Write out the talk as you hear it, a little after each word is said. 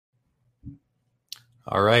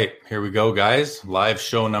All right, here we go, guys. Live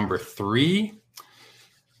show number 3.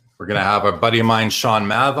 We're going to have a buddy of mine, Shawn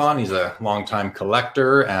Mathe, on. He's a longtime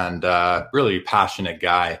collector and really passionate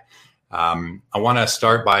guy. I want to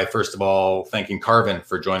start by, first of all, thanking Carvin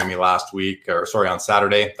for joining me on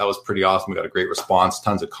Saturday. That was pretty awesome. We got a great response,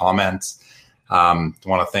 tons of comments. I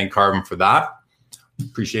want to thank Carvin for that.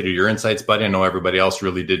 Appreciated your insights, buddy. I know everybody else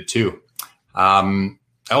really did too. I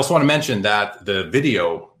also want to mention that the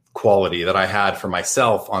video quality that I had for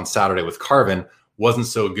myself on Saturday with Carvin wasn't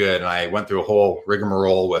so good. And I went through a whole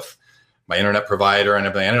rigmarole with my internet provider and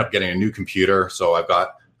everything. I ended up getting a new computer. So I've got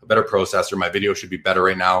a better processor. My video should be better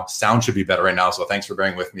right now. Sound should be better right now. So thanks for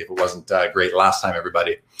bearing with me if it wasn't great last time,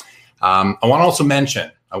 everybody. I want to also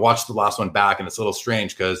mention, I watched the last one back and it's a little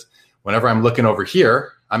strange because whenever I'm looking over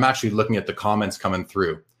here, I'm actually looking at the comments coming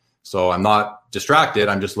through. So I'm not distracted.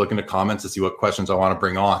 I'm just looking at comments to see what questions I want to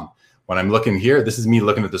bring on. When I'm looking here, this is me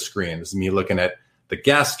looking at the screen. This is me looking at the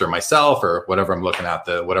guest or myself or whatever I'm looking at,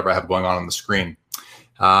 whatever I have going on the screen.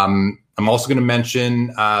 I'm also going to mention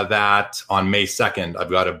that on May 2nd, I've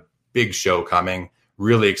got a big show coming.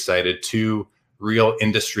 Really excited. 2 real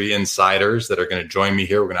industry insiders that are going to join me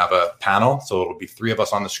here. We're going to have a panel. So it'll be 3 of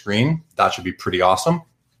us on the screen. That should be pretty awesome.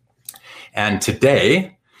 And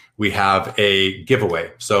today we have a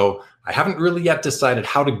giveaway. So I haven't really yet decided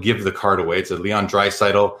how to give the card away. It's a Leon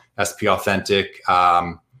Draisaitl SP Authentic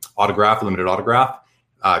autograph, limited autograph,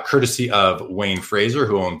 courtesy of Wayne Fraser,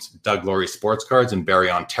 who owns Doug Laurie Sports Cards in Barrie,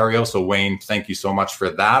 Ontario. So Wayne, thank you so much for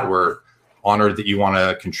that. We're honored that you want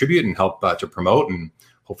to contribute and help to promote, and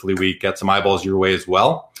hopefully we get some eyeballs your way as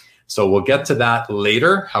well. So we'll get to that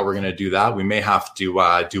later, how we're going to do that. We may have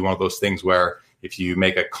to do one of those things where if you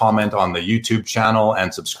make a comment on the YouTube channel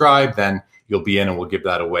and subscribe, then you'll be in and we'll give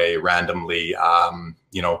that away randomly,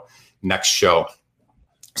 next show.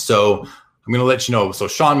 So I'm going to let you know. So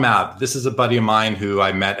Shawn Mathe, this is a buddy of mine who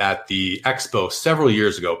I met at the expo several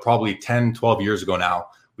years ago, probably 10, 12 years ago now.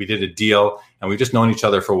 We did a deal and we've just known each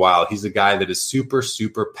other for a while. He's a guy that is super,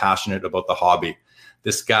 super passionate about the hobby.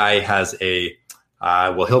 This guy has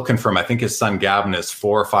he'll confirm, I think his son Gavin is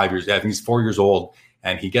 4 or 5 years. I think he's 4 years old,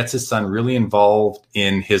 and he gets his son really involved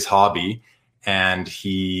in his hobby. And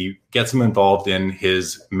he gets him involved in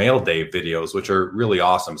his mail day videos, which are really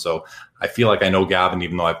awesome. So I feel like I know Gavin,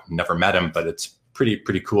 even though I've never met him, but it's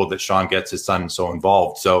pretty cool that Shawn gets his son so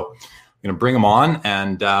involved. So I'm going to bring him on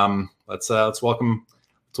and let's welcome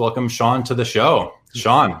Shawn to the show.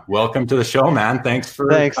 Shawn, welcome to the show, man. Thanks for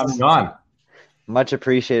coming on. Much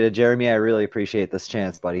appreciated, Jeremy. I really appreciate this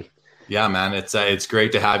chance, buddy. Yeah, man, it's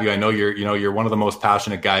great to have you. I know you're one of the most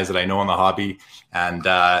passionate guys that I know in the hobby, and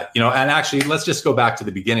and actually, let's just go back to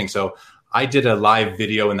the beginning. So I did a live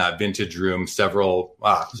video in that vintage room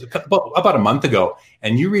about a month ago,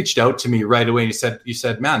 and you reached out to me right away. And you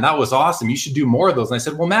said, man, that was awesome. You should do more of those. And I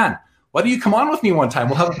said, well, man, why don't you come on with me one time?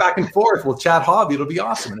 We'll have it back and forth. We'll chat hobby. It'll be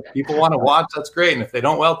awesome. And if people want to watch, that's great. And if they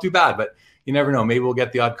don't, well, too bad. But you never know. Maybe we'll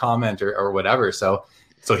get the odd comment or whatever. So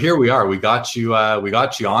here we are. We got you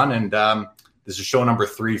on, and this is show number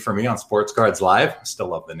 3 for me on Sports Cards Live. I still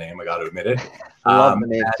love the name. I got to admit it. Love the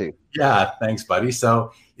name too. Yeah, thanks, buddy.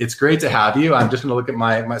 So it's great to have you. I'm just going to look at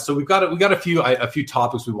my. So we've got a few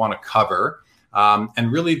topics we want to cover,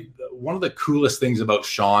 and really one of the coolest things about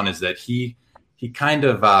Shawn is that he kind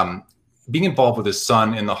of being involved with his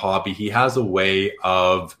son in the hobby. He has a way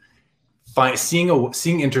of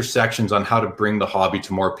seeing intersections on how to bring the hobby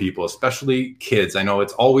to more people, especially kids. I know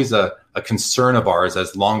it's always a concern of ours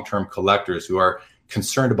as long-term collectors who are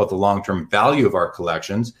concerned about the long-term value of our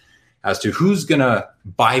collections as to who's going to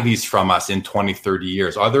buy these from us in 20, 30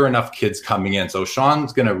 years. Are there enough kids coming in? So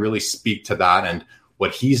Shawn's going to really speak to that and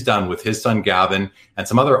what he's done with his son Gavin and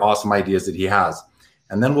some other awesome ideas that he has.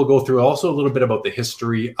 And then we'll go through also a little bit about the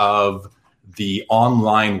history of the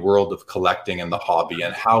online world of collecting and the hobby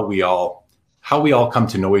and how we all come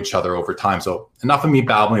to know each other over time. So enough of me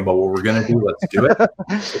babbling about what we're going to do. Let's do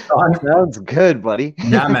it. Sounds good, buddy.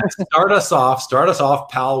 Yeah, man. Start us off,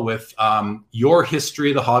 pal, with your history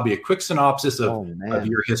of the hobby, a quick synopsis of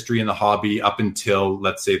your history in the hobby up until,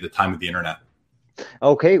 let's say, the time of the internet.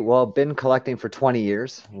 Okay, well, been collecting for 20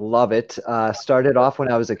 years. Love it. Started off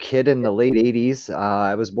when I was a kid in the late 80s.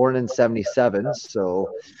 I was born in 77,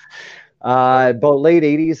 so about late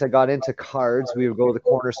 80s, I got into cards. We would go to the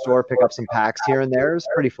corner store, pick up some packs here and there. It was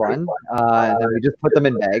pretty fun. And then we just put them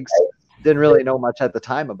in bags. didn't really know much at the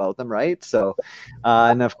time about them, right? So,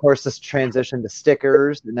 and of course, this transition to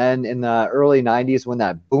stickers. And then in the early 90s, when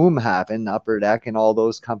that boom happened, Upper Deck and all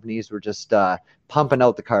those companies were just pumping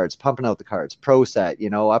out the cards, Pro Set,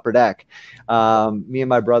 Upper Deck. Me and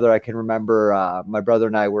my brother, I can remember my brother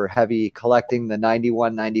and I were heavy collecting the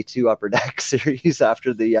 91, 92 Upper Deck series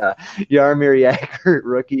after the Jaromir Jagr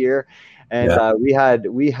rookie year. And we had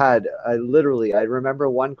literally, I remember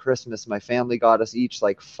one Christmas, my family got us each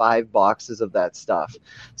like 5 boxes of that stuff.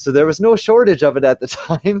 So there was no shortage of it at the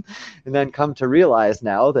time. And then come to realize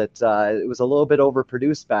now that it was a little bit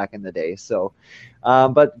overproduced back in the day. So,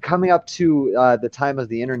 but coming up to the time of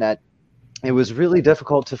the internet, it was really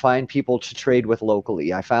difficult to find people to trade with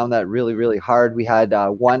locally. I found that really, really hard. We had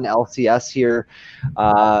one LCS here,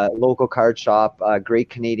 local card shop, Great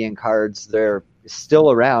Canadian Cards. They're still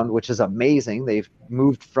around, which is amazing. They've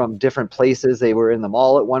moved from different places. They were in the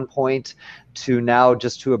mall at one point to now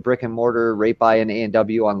just to a brick and mortar right by an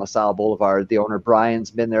A&W on LaSalle Boulevard. The owner, Brian's,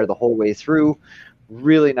 been there the whole way through.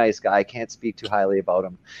 Really nice guy. Can't speak too highly about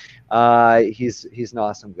him. He's an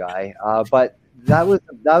awesome guy. But that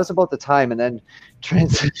was about the time. And then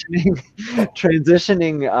transitioning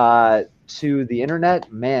to the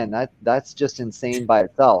internet, man, that's just insane by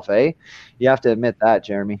itself, eh? You have to admit that,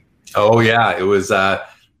 Jeremy. Oh yeah, it was. I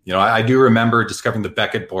do remember discovering the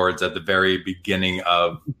Beckett boards at the very beginning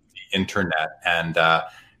of the internet, and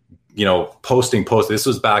posting. This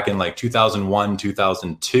was back in like 2001,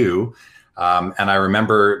 2002. And I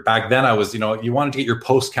remember back then I was, you wanted to get your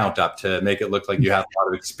post count up to make it look like you had a lot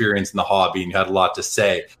of experience in the hobby and you had a lot to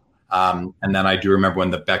say. And then I do remember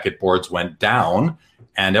when the Beckett boards went down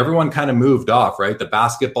and everyone kind of moved off, right? The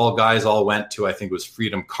basketball guys all went to, I think it was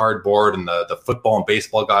Freedom Cardboard, and the football and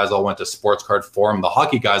baseball guys all went to Sports Card Forum. The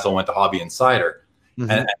hockey guys all went to Hobby Insider.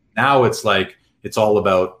 Mm-hmm. And now it's like, it's all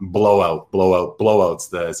about blowouts.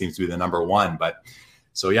 That seems to be the number one. But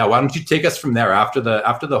so yeah, why don't you take us from there after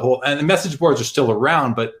the whole, and the message boards are still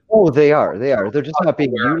around, but they are. They're just not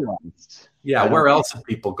being utilized. Yeah, where else have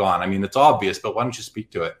people gone? I mean, it's obvious, but why don't you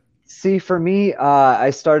speak to it? See, for me, I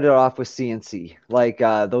started off with CNC. Like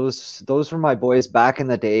those were my boys back in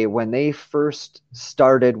the day when they first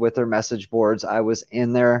started with their message boards. I was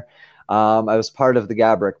in there. I was part of the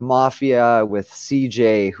Gabrick Mafia with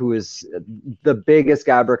CJ, who is the biggest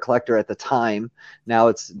Gabrick collector at the time. Now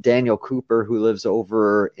it's Daniel Cooper, who lives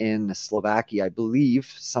over in Slovakia, I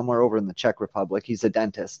believe, somewhere over in the Czech Republic. He's a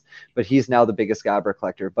dentist, but he's now the biggest Gabrick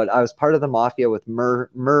collector. But I was part of the Mafia with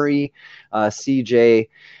Murray, CJ,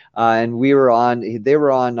 and they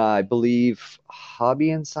were on, I believe, Hobby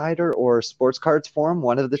Insider or Sports Cards Forum,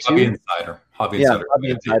 one of the two. Hobby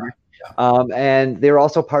Insider. And they were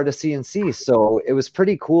also part of CNC, so it was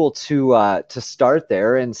pretty cool to start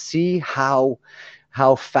there and see how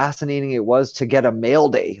fascinating it was to get a mail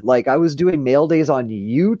day. Like I was doing mail days on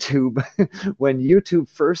YouTube when YouTube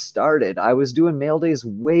first started. I was doing mail days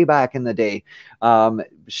way back in the day,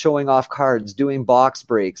 showing off cards, doing box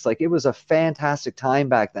breaks. Like it was a fantastic time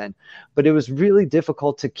back then, but it was really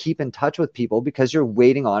difficult to keep in touch with people because you're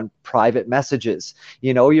waiting on private messages.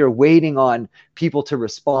 You're waiting on people to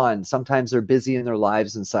respond. Sometimes they're busy in their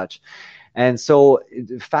lives and such. And so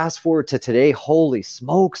fast forward to today, holy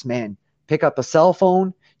smokes, man. Pick up a cell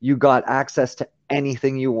phone, you got access to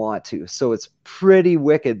anything you want to. So it's pretty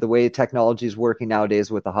wicked the way technology is working nowadays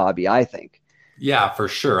with the hobby, I think. Yeah, for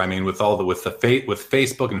sure. I mean, with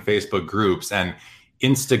Facebook and Facebook groups and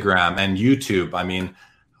Instagram and YouTube, I mean,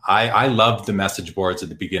 I loved the message boards at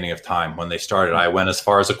the beginning of time when they started. I went as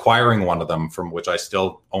far as acquiring one of them, from which I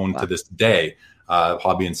still own to this day.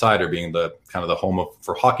 Hobby Insider being the kind of the home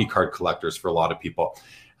for hockey card collectors for a lot of people.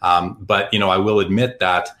 But I will admit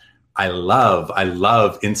that I love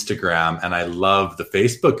Instagram and I love the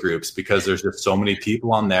Facebook groups because there's just so many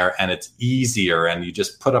people on there and it's easier, and you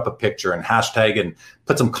just put up a picture and hashtag and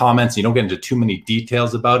put some comments. You don't get into too many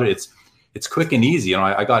details about it. It's quick and easy.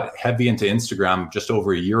 I got heavy into Instagram just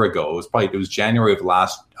over a year ago. It was January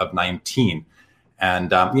of 19.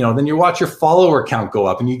 And, then you watch your follower count go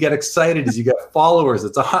up and you get excited as you get followers.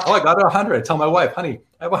 I got 100. I tell my wife, honey,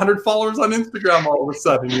 I have 100 followers on Instagram all of a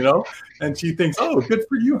sudden, and she thinks, oh, good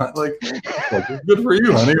for you. Like good for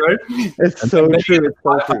you, honey. Right. It's so true. It's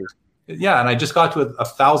so true. Yeah. And I just got to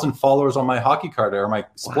 1,000 followers on my hockey card or my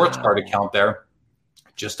sports card account there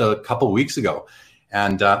just a couple of weeks ago.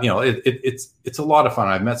 And, it's a lot of fun.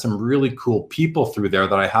 I've met some really cool people through there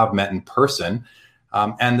that I have met in person.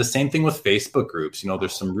 And the same thing with Facebook groups.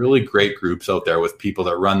 There's some really great groups out there with people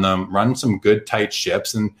that run some good tight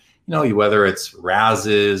ships, and whether it's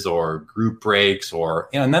Razes or group breaks or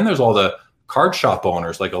and then there's all the card shop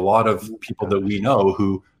owners, like a lot of people that we know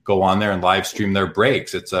who go on there and live stream their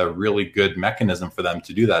breaks. It's a really good mechanism for them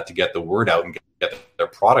to do that, to get the word out and get their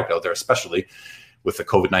product out there, especially with the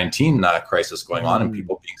COVID-19 crisis going on and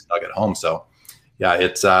people being stuck at home. So yeah,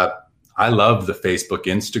 it's I love the Facebook,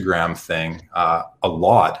 Instagram thing a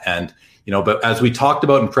lot. And, but as we talked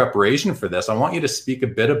about in preparation for this, I want you to speak a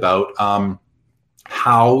bit about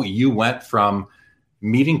how you went from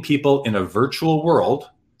meeting people in a virtual world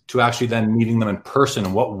to actually then meeting them in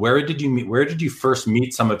person. Where did you meet? Where did you first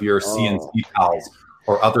meet some of your CNC pals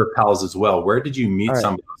or other pals as well? Where did you meet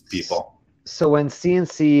some of those people? So when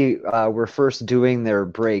CNC were first doing their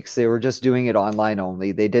breaks, they were just doing it online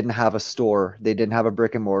only. They didn't have a store. They didn't have a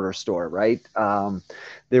brick and mortar store, right?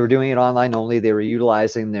 They were doing it online only. They were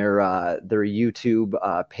utilizing their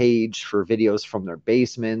YouTube page for videos from their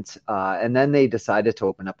basement. And then they decided to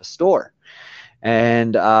open up a store.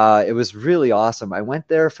 And it was really awesome. I went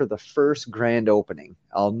there for the first grand opening.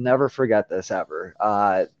 I'll never forget this ever.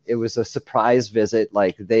 It was a surprise visit.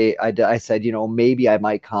 Like I said, maybe I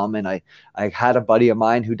might come. And I had a buddy of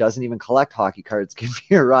mine who doesn't even collect hockey cards give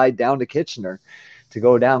me a ride down to Kitchener to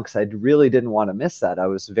go down because I really didn't want to miss that. I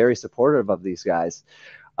was very supportive of these guys.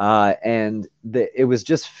 And it was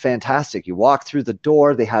just fantastic. You walk through the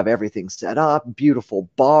door, they have everything set up, beautiful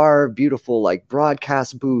bar, beautiful like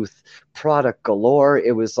broadcast booth, product galore.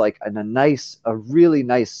 It was like a really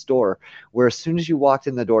nice store where as soon as you walked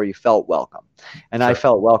in the door, you felt welcome. And sure. I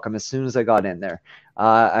felt welcome as soon as I got in there.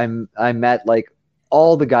 I met like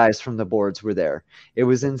all the guys from the boards were there. It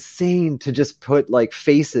was insane to just put like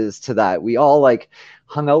faces to that. We all like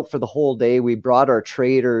hung out for the whole day. We brought our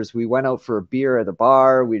traders. We went out for a beer at a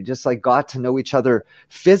bar. We just like got to know each other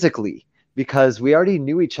physically because we already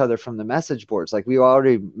knew each other from the message boards. Like we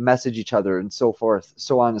already message each other and so forth,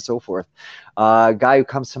 so on and so forth. A guy who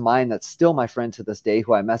comes to mind that's still my friend to this day,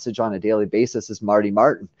 who I message on a daily basis, is Marty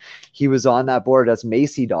Martin. He was on that board as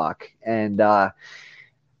Macy Doc. And,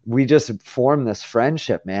 we just formed this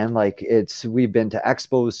friendship, man. Like we've been to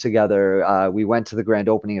expos together. We went to the grand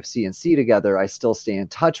opening of CNC together. I still stay in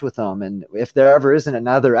touch with them. And if there ever isn't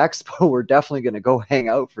another expo, we're definitely going to go hang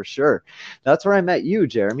out for sure. That's where I met you,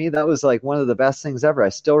 Jeremy. That was like one of the best things ever. I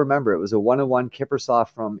still remember it was a 1-on-1 Kippersoft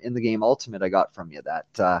from In the Game Ultimate I got from you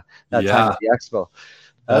that time at the expo.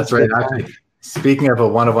 That's right. Actually, speaking of a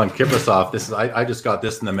 1-on-1 Kippersoft, I just got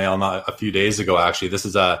this in the mail not a few days ago. Actually, this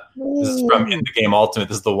is from In the Game Ultimate.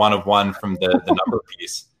 This is the 1-of-1 from the number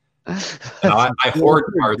piece. I hoard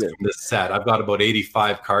cards from this set. I've got about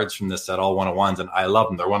 85 cards from this set, all 1-of-1s, and I love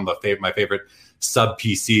them. They're one of my favorite sub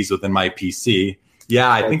PCs within my PC. Yeah,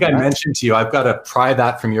 I think I mentioned to you, I've got to pry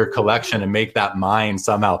that from your collection and make that mine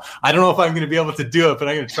somehow. I don't know if I'm going to be able to do it, but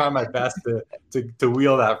I'm going to try my best to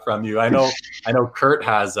wheel that from you. I know Kurt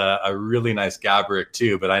has a really nice Gabrick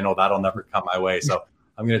too, but I know that'll never come my way. So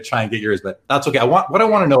I'm going to try and get yours, but that's okay. What I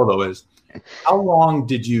want to know though is, how long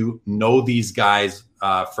did you know these guys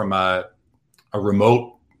from a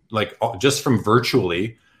remote, like just from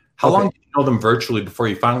virtually? How long did you know them virtually before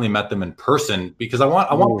you finally met them in person? Because I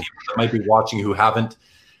want people that might be watching who haven't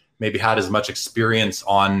maybe had as much experience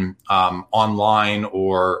on online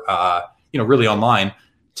or really online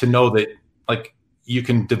to know that like you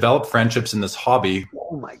can develop friendships in this hobby.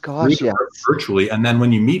 Oh my gosh, yeah. Virtually, and then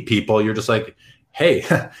when you meet people, you're just like, hey,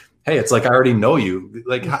 it's like I already know you.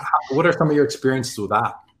 Like, what are some of your experiences with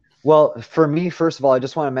that? Well, for me, first of all, I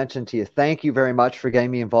just want to mention to you, thank you very much for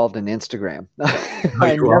getting me involved in Instagram.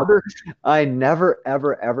 I never,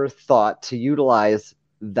 ever thought to utilize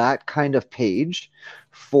that kind of page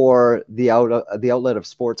for the outlet of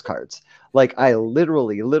sports cards. Like I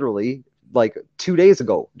literally, like 2 days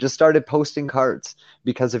ago, just started posting cards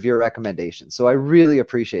because of your recommendation. So I really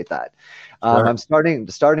appreciate that. Sure. I'm starting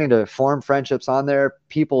to form friendships on there.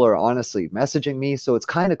 People are honestly messaging me. So it's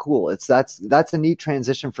kind of cool. That's a neat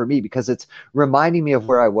transition for me because it's reminding me of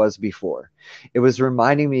where I was before. It was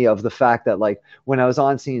reminding me of the fact that like when I was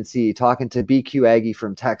on CNC talking to BQ Aggie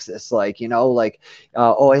from Texas, like,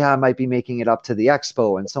 oh yeah, I might be making it up to the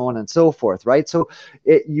expo and so on and so forth. Right. So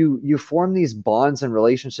you form these bonds and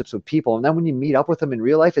relationships with people. And then when you meet up with them in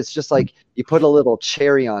real life, it's just like you put a little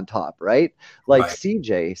cherry on top, right? Like right.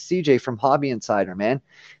 CJ from Hobby Insider, man.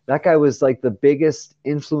 That guy was like the biggest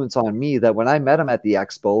influence on me that when I met him at the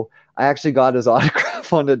expo, I actually got his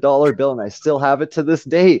autograph on a dollar bill and I still have it to this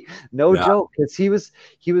day. No joke. Because he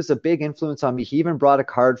was a big influence on me. He even brought a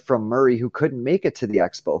card from Murray who couldn't make it to the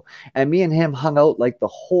expo. And me and him hung out like the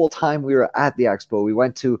whole time we were at the expo. We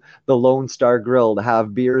went to the Lone Star Grill to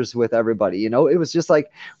have beers with everybody. It was just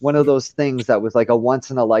like one of those things that was like a once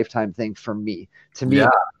in a lifetime thing for me. To me,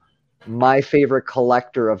 my favorite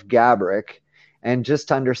collector of Gabrick And just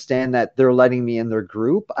to understand that they're letting me in their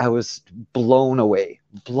group, I was blown away,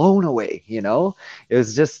 you know? It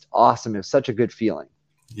was just awesome. It was such a good feeling.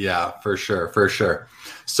 Yeah, for sure. For sure.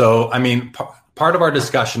 So, I mean, part of our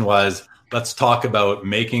discussion was, let's talk about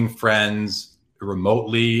making friends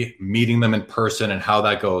remotely, meeting them in person, and how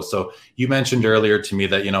that goes. So you mentioned earlier to me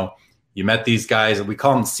that, you met these guys, and we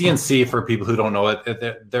call them CNC for people who don't know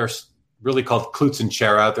it. They're really called Klutz and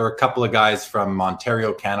Chera. There are a couple of guys from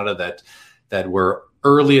Ontario, Canada that were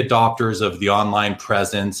early adopters of the online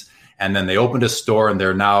presence. And then they opened a store, and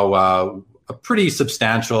they're now a pretty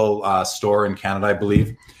substantial store in Canada, I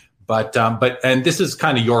believe. But this is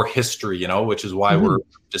kind of your history, which is why we're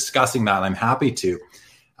discussing that. And I'm happy to.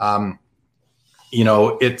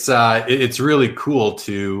 It's really cool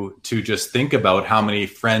to just think about how many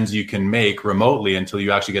friends you can make remotely until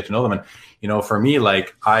you actually get to know them. And for me,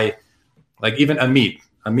 even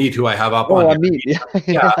Amit, who I have up on. Amit,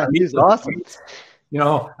 yeah, he's awesome.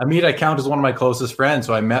 Amit, I count as one of my closest friends,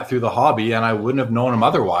 who I met through the hobby, and I wouldn't have known him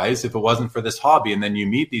otherwise if it wasn't for this hobby. And then you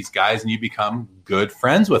meet these guys and you become good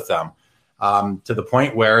friends with them, to the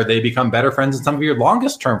point where they become better friends than some of your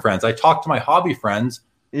longest term friends. I talk to my hobby friends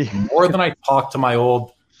more than I talk to my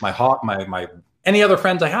any other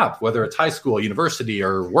friends I have, whether it's high school, university,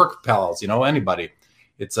 or work pals, anybody.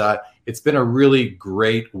 It's been a really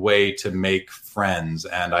great way to make friends.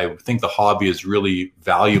 And I think the hobby is really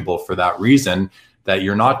valuable for that reason, that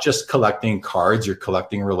you're not just collecting cards, you're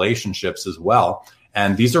collecting relationships as well.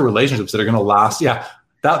 And these are relationships that are going to last. Yeah,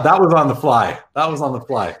 that was on the fly. That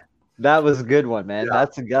was a good one, man. Yeah.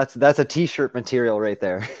 That's a t-shirt material right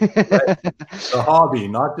there. Right. The hobby,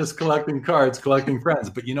 not just collecting cards, collecting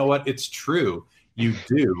friends. But you know what? It's true. You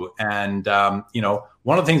do. And,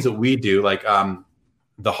 one of the things that we do,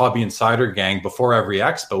 the Hobby Insider Gang, before every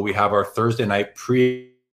expo, we have our Thursday night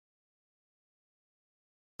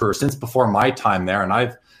since before my time there. And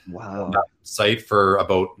I've on that site for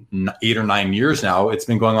about 8 or 9 years now. It's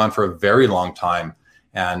been going on for a very long time.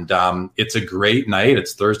 And it's a great night.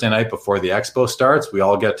 It's Thursday night before the expo starts. We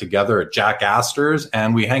all get together at Jack Astor's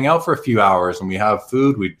and we hang out for a few hours, and we have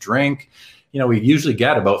food, we drink. We usually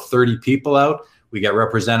get about 30 people out. We get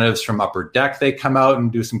representatives from Upper Deck. They come out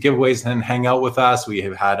and do some giveaways and hang out with us. We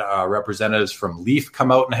have had representatives from Leaf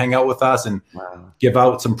come out and hang out with us and give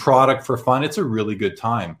out some product for fun. It's a really good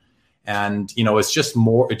time. And, it's just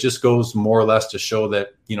it just goes more or less to show that,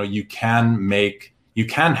 you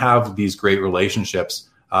can have these great relationships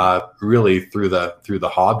really through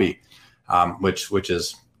the hobby, which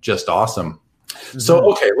is just awesome. Mm-hmm.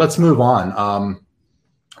 So, okay, let's move on.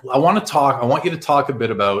 I want you to talk a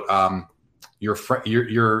bit about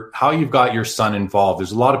your how you've got your son involved.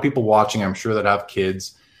 There's a lot of people watching, I'm sure, that have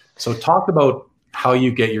kids. So talk about how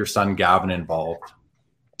you get your son Gavin involved.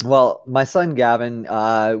 Well, my son Gavin,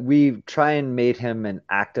 we try and made him an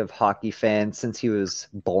active hockey fan since he was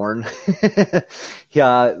born.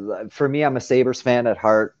 Yeah, for me, I'm a Sabres fan at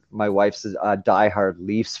heart. My wife's a diehard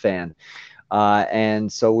Leafs fan.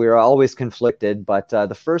 And so we were always conflicted. But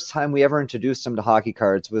the first time we ever introduced him to hockey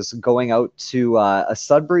cards was going out to a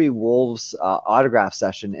Sudbury Wolves autograph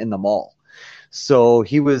session in the mall. So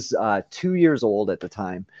he was 2 years old at the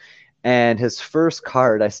time. And his first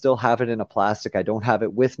card, I still have it in a plastic. I don't have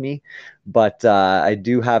it with me, but I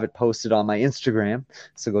do have it posted on my Instagram.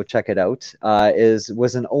 So go check it out.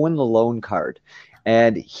 Was an Owen Lalone card.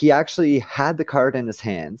 And he actually had the card in his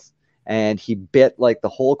hands. And he bit the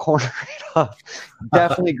whole corner right off.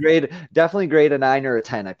 Definitely grade a 9 or a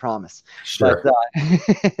 10, I promise. Sure.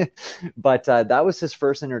 But that was his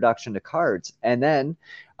first introduction to cards. And then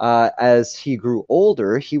as he grew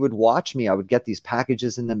older, he would watch me. I would get these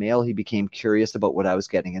packages in the mail. He became curious about what I was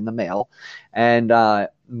getting in the mail. And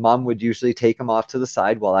Mom would usually take him off to the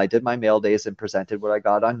side while I did my mail days and presented what I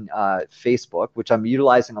got on Facebook, which I'm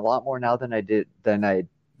utilizing a lot more now than I did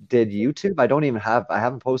YouTube. I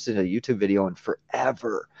haven't posted a YouTube video in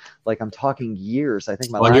forever. I'm talking years. I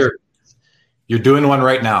think you're doing one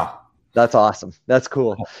right now. That's awesome. That's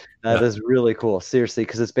cool. That is really cool. Seriously,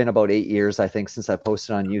 because it's been about 8 years, I think, since I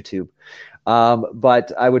posted on YouTube.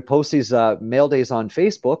 But I would post these mail days on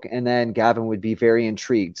Facebook, and then Gavin would be very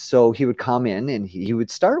intrigued. So he would come in and he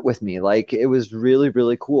would start with me. It was really,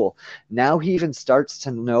 really cool. Now he even starts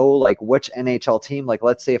to know which NHL team,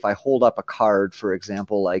 let's say if I hold up a card, for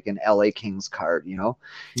example, an LA Kings card,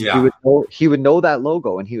 Yeah. He would know that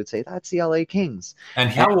logo, and he would say, that's the LA Kings. And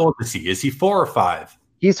how old is he? Is he 4 or 5?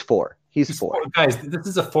 He's 4. He's 4. Guys, this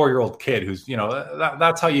is a 4-year-old kid who's,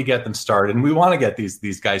 that's how you get them started. And we want to get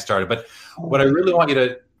these guys started. But what I really want you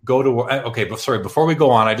to go to, before we go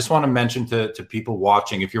on, I just want to mention to people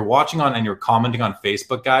watching, if you're watching on and you're commenting on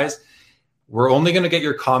Facebook, guys, We're only going to get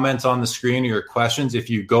your comments on the screen or your questions if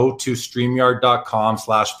you go to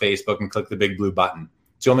streamyard.com/Facebook and click the big blue button.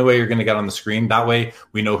 It's the only way you're going to get on the screen. That way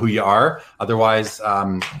we know who you are. Otherwise,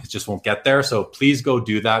 it just won't get there. So please go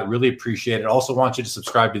do that. Really appreciate it. Also want you to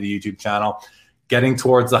subscribe to the YouTube channel. Getting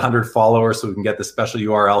towards the 100 followers so we can get the special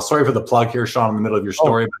URL. Sorry for the plug here, Shawn, in the middle of your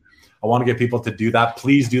story. But I want to get people to do that.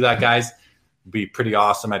 Please do that, guys. It'd be pretty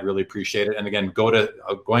awesome. I'd really appreciate it. And again,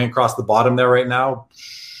 going across the bottom there right now,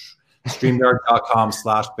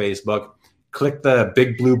 streamyard.com/Facebook. Click the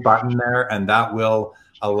big blue button there, and that will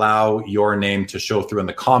allow your name to show through in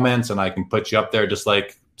the comments, and I can put you up there just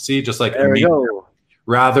like there we go.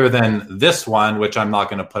 Rather than this one, which I'm not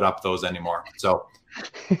going to put up those anymore. So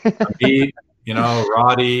me,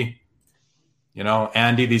 Roddy,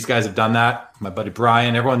 Andy, these guys have done that. My buddy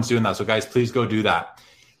Brian, everyone's doing that. So guys, please go do that.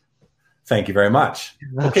 Thank you very much.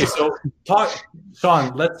 Okay, so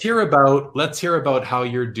Shawn, let's hear about how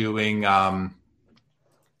you're doing, how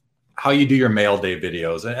you do your mail day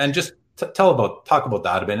videos, and just talk about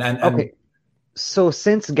that a bit. And okay, so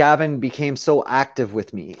since Gavin became so active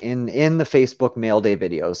with me in the Facebook mail day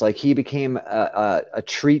videos, like he became a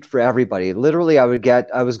treat for everybody. Literally, I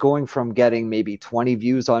was going from getting maybe 20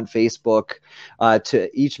 views on Facebook to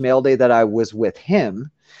each mail day that I was with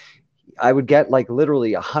him, I would get like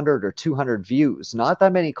literally 100 or 200 views, not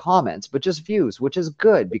that many comments, but just views, which is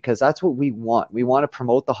good because that's what we want. We want to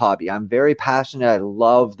promote the hobby. I'm very passionate. I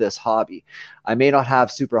love this hobby. I may not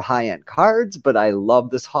have super high-end cards, but I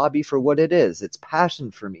love this hobby for what it is. It's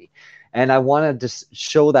passion for me. And I wanted to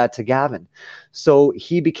show that to Gavin. So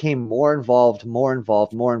he became more involved.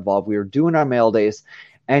 We were doing our mail days.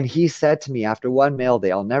 And he said to me after one mail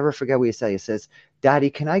day, I'll never forget what he said. He says,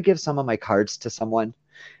 "Daddy, can I give some of my cards to someone?"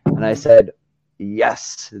 And I said,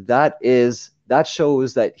 yes, that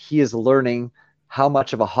shows that he is learning how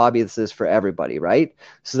much of a hobby this is for everybody, right?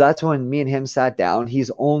 So that's when me and him sat down. He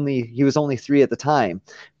was only 3 at the time,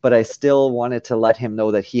 but I still wanted to let him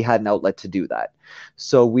know that he had an outlet to do that.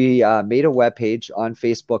 So we made a webpage on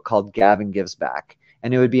Facebook called Gavin Gives Back.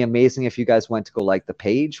 And it would be amazing if you guys went to go like the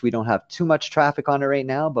page. We don't have too much traffic on it right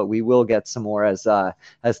now, but we will get some more as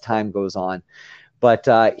time goes on. But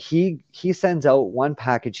he sends out one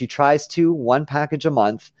package. He tries to one package a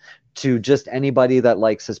month to just anybody that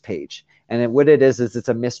likes his page. And what it is it's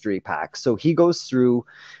a mystery pack. So he goes through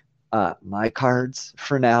my cards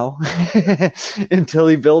for now until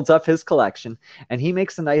he builds up his collection. And he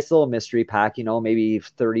makes a nice little mystery pack, maybe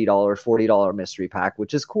 $30, $40 mystery pack,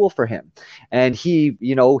 which is cool for him. And he,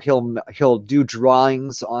 he'll do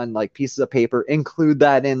drawings on like pieces of paper, include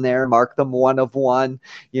that in there, mark them 1 of 1,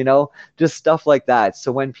 just stuff like that.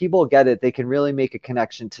 So when people get it, they can really make a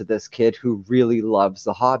connection to this kid who really loves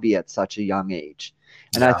the hobby at such a young age.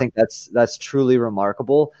 And I think that's truly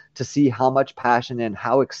remarkable to see how much passion and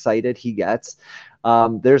how excited he gets.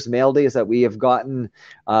 There's mail days that we have gotten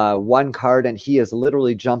one card and he is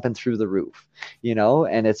literally jumping through the roof,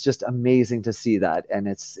 and it's just amazing to see that. And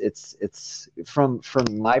it's from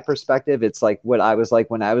my perspective, it's like what I was like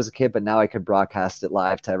when I was a kid, but now I could broadcast it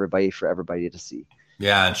live to everybody for everybody to see.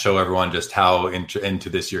 Yeah, and show everyone just how into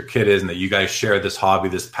this your kid is, and that you guys share this hobby,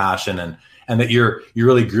 this passion, and that you're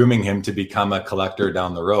really grooming him to become a collector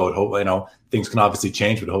down the road. Hopefully, things can obviously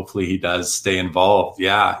change, but hopefully he does stay involved.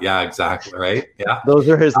 Yeah, exactly. Right. Yeah. Those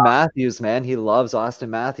are his Matthews, man. He loves Austin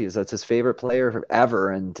Matthews. That's his favorite player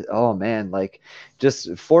ever. And oh man, like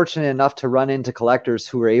just fortunate enough to run into collectors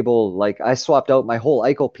who are able, like I swapped out my whole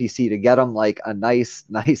Eichel PC to get him like a nice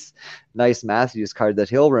Matthews card that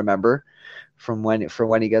he'll remember from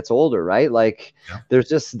when he gets older, right? Like there's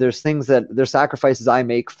sacrifices I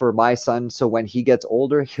make for my son. So when he gets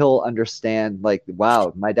older, he'll understand like,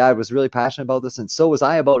 wow, my dad was really passionate about this. And so was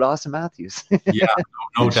I about Austin Matthews. Yeah,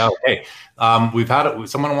 no doubt. Hey, we've had it.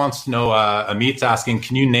 Someone wants to know, Amit's asking,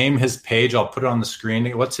 can you name his page? I'll put it on the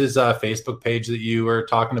screen. What's his Facebook page that you were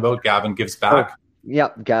talking about? Gavin Gives Back. Oh, yeah.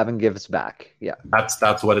 Gavin Gives Back. Yeah.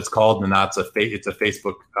 That's what it's called. And it's a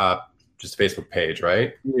Facebook, just a Facebook page,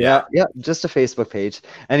 right? Yeah, just a Facebook page.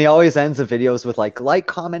 And he always ends the videos with like,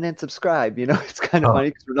 comment, and subscribe. It's kind of funny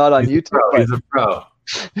because we're not on YouTube. He's a pro.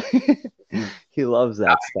 He loves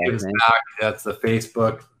that stuff, man. That's the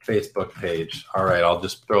Facebook page. All right, I'll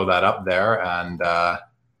just throw that up there, and there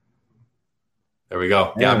we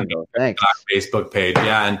go. Yeah, thanks. Facebook page.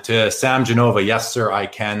 Yeah, and to Sam Genova, yes, sir, I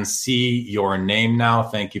can see your name now.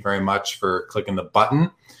 Thank you very much for clicking the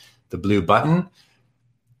button, the blue button.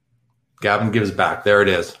 Gavin Gives Back. There it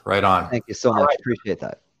is. Right on. Thank you so much. Right. Appreciate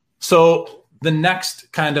that. So the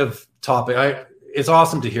next kind of topic, it's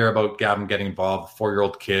awesome to hear about Gavin getting involved,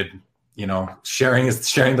 4-year-old kid, sharing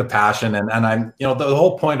the passion. And I'm, the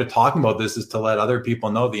whole point of talking about this is to let other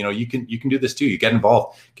people know that, you can do this too. You get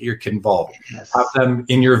involved, get your kid involved, Yes. have them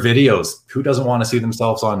in your videos. Who doesn't want to see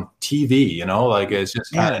themselves on TV? Like it's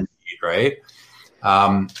just kind of neat, right?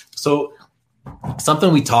 So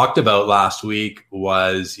something we talked about last week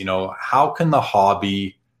was, how can the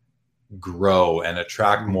hobby grow and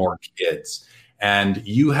attract more kids? And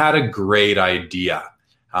you had a great idea.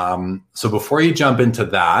 So before you jump into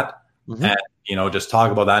that, and just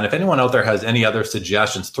talk about that. And if anyone out there has any other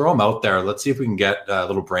suggestions, throw them out there. Let's see if we can get a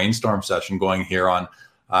little brainstorm session going here on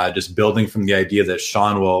just building from the idea that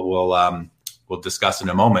Shawn will discuss in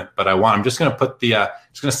a moment. But I'm just going to put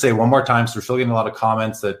just going to say one more time, so we're still getting a lot of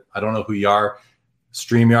comments that I don't know who you are.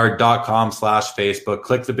 StreamYard.com/Facebook.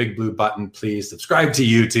 Click the big blue button, please. Subscribe to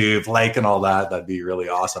YouTube, like and all that. That'd be really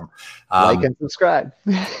awesome. Like and subscribe.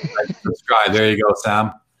 Subscribe. There you go,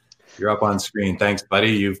 Sam. You're up on screen. Thanks,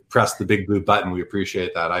 buddy. You've pressed the big blue button. We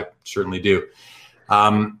appreciate that. I certainly do.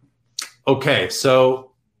 Okay,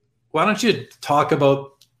 so why don't you talk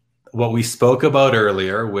about what we spoke about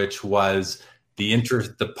earlier, which was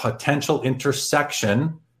the potential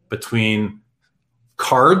intersection between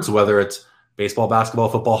cards, whether it's baseball, basketball,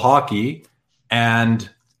 football, hockey, and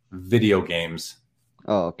video games.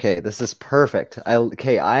 Okay, this is perfect. I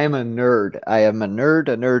am a nerd. I am a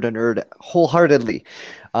nerd wholeheartedly.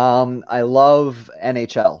 I love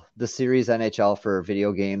NHL, the series NHL for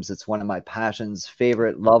video games. It's one of my passions,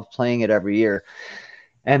 favorite, love playing it every year.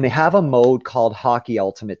 And they have a mode called Hockey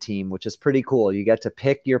Ultimate Team, which is pretty cool. You get to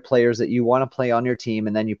pick your players that you want to play on your team,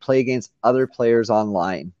 and then you play against other players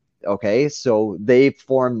online. Okay, so they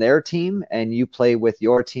form their team and you play with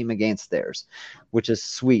your team against theirs, which is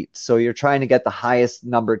sweet. So you're trying to get the highest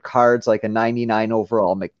numbered cards, like a 99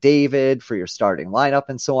 overall McDavid for your starting lineup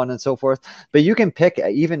and so on and so forth. But you can pick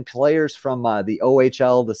even players from the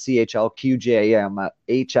OHL, the CHL, QJM,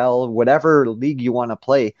 HL, whatever league you want to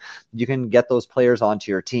play. You can get those players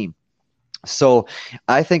onto your team. So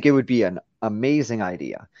I think it would be an amazing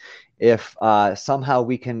idea if somehow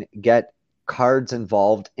we can get cards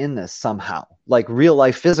involved in this somehow, like real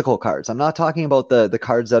life physical cards. I'm not talking about the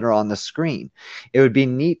cards that are on the screen. It would be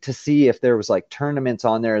neat to see if there was like tournaments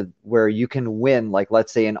on there where you can win, like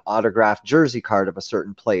let's say an autographed jersey card of a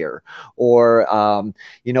certain player, or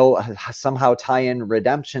somehow tie in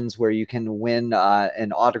redemptions where you can win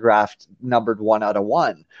an autographed numbered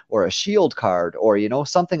 1/1 or a shield card, or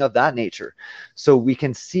something of that nature. So we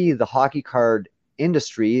can see the hockey card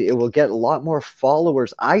industry. It will get a lot more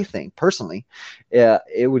followers. I think personally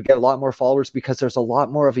it would get a lot more followers because there's a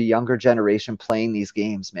lot more of a younger generation playing these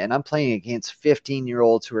games, man. I'm playing against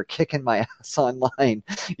 15-year-olds who are kicking my ass online,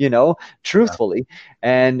 truthfully.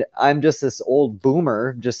 And I'm just this old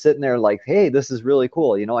boomer just sitting there like, hey, this is really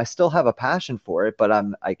cool. I still have a passion for it, but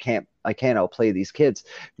I can't outplay these kids.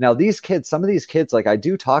 Now, some of these kids, like I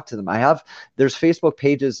do talk to them. There's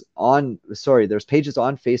pages on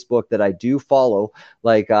Facebook that I do follow,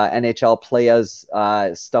 like NHL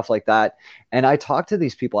Playas, stuff like that. And I talk to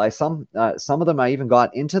these people. Some of them I even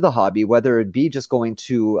got into the hobby, whether it be just going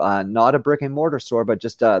to not a brick and mortar store, but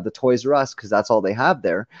just the Toys R Us, because that's all they have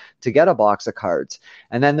there, to get a box of cards.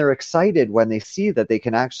 And then they're excited when they see that they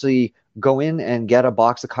can actually go in and get a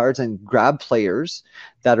box of cards and grab players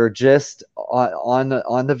that are just on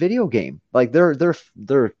the video game. Like they're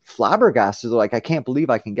flabbergasted. They're like, I can't believe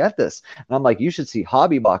I can get this. And I'm like, you should see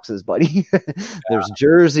hobby boxes, buddy. There's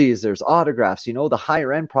jerseys, there's autographs, the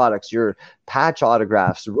higher end products, your patch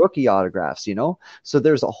autographs, rookie autographs, So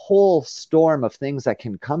there's a whole storm of things that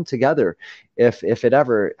can come together if it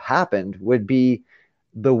ever happened. Would be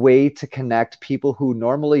the way to connect people who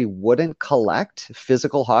normally wouldn't collect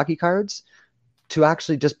physical hockey cards to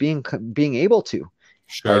actually just being able to.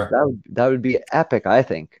 Sure. Like that would be epic, I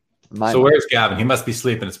think. Where's Gavin? He must be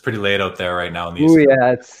sleeping. It's pretty late out there right now. Oh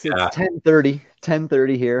yeah, it's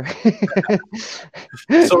 10:30 here.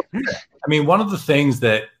 So, one of the things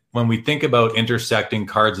that when we think about intersecting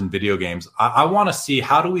cards and video games, I want to see,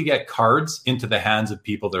 how do we get cards into the hands of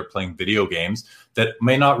people that are playing video games that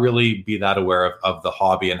may not really be that aware of the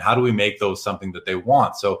hobby, and how do we make those something that they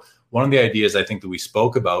want? So one of the ideas I think that we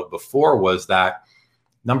spoke about before was that,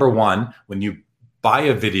 number one, when you buy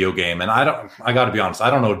a video game, and I got to be honest,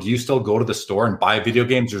 I don't know, do you still go to the store and buy video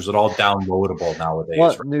games, or is it all downloadable nowadays?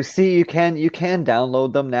 Well, you see, you can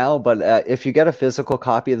download them now, but if you get a physical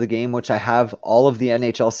copy of the game, which I have all of the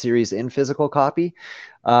NHL series in physical copy,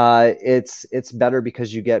 it's better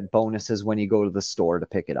because you get bonuses when you go to the store to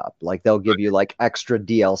pick it up. Like they'll give you like extra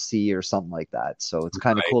DLC or something like that. So it's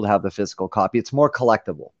kind of cool to have the physical copy. It's more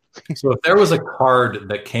collectible. So if there was a card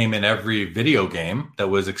that came in every video game that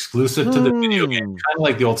was exclusive to the video game, kind of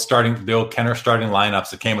like the old Kenner starting lineups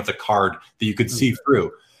that came with a card that you could see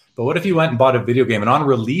through. But what if you went and bought a video game and on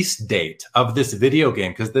release date of this video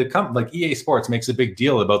game, because like EA Sports makes a big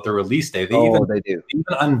deal about the release date. They even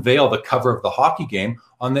unveil the cover of the hockey game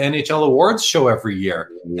on the NHL Awards show every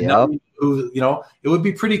year. Yep. And it would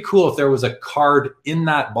be pretty cool if there was a card in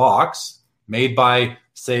that box made by,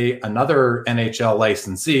 say, another NHL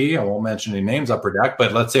licensee. I won't mention any names, Upper Deck,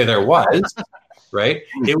 but let's say there was, right?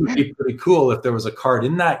 It would be pretty cool if there was a card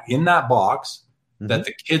in that box that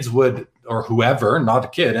the kids would, or whoever, not a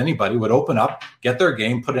kid, anybody would open up, get their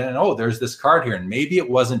game, put it in, oh, there's this card here. And maybe it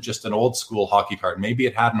wasn't just an old school hockey card. Maybe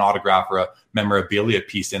it had an autograph or a memorabilia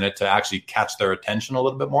piece in it to actually catch their attention a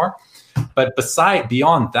little bit more. But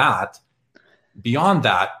beyond that,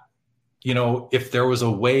 if there was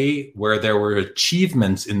a way where there were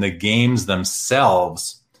achievements in the games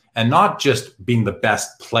themselves and not just being the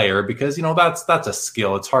best player, because, that's a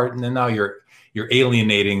skill. It's hard. And then now you're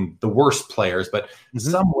alienating the worst players, but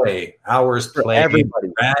some way, hours played,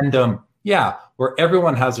 random, where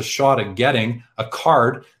everyone has a shot at getting a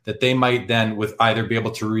card that they might then either be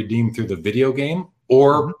able to redeem through the video game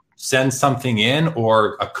or send something in,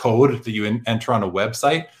 or a code that you enter on a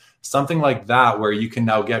website, something like that, where you can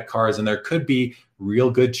now get cards. And there could be real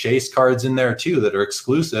good chase cards in there too that are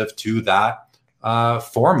exclusive to that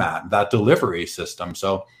format, that delivery system.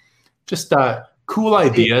 So just cool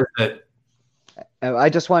ideas that.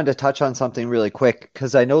 I just wanted to touch on something really quick,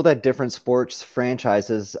 because I know that different sports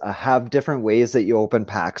franchises have different ways that you open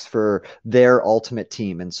packs for their ultimate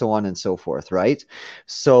team and so on and so forth, right?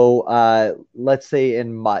 So let's say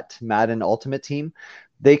in Madden Ultimate Team,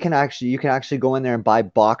 you can actually go in there and buy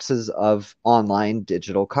boxes of online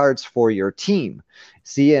digital cards for your team.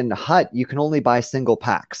 See, in Hut, you can only buy single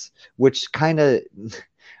packs, which kind of,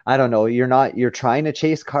 I don't know, you're trying to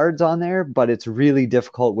chase cards on there, but it's really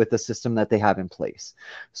difficult with the system that they have in place.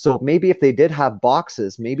 So maybe if they did have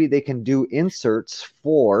boxes, maybe they can do inserts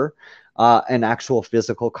for an actual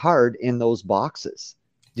physical card in those boxes.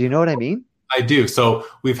 Do you know what I mean? I do. So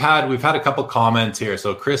we've had a couple comments here.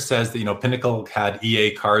 So Chris says that, Pinnacle had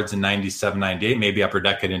EA cards in 97, 98. Maybe Upper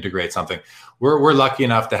Deck could integrate something. We're lucky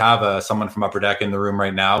enough to have someone from Upper Deck in the room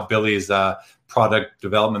right now. Billy's product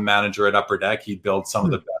development manager at Upper Deck. He builds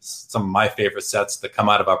some of my favorite sets that come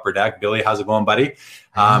out of Upper Deck. Billy, how's it going, buddy?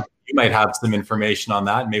 You might have some information on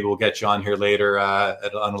that. Maybe we'll get you on here later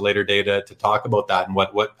on a later day to talk about that and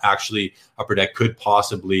what actually Upper Deck could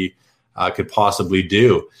possibly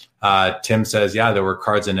do. Tim says, there were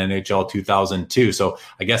cards in NHL 2002. So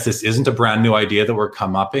I guess this isn't a brand new idea that we're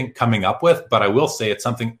coming up with, but I will say it's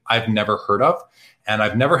something I've never heard of. And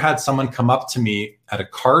I've never had someone come up to me at a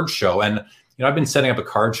card show. And, I've been setting up a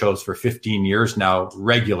card shows for 15 years now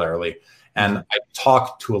regularly. And I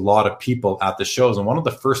talk to a lot of people at the shows. And one of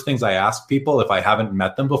the first things I ask people, if I haven't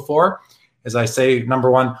met them before, is I say,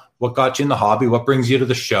 number one, what got you in the hobby? What brings you to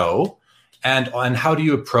the show? And how do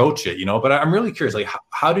you approach it? But I'm really curious, like,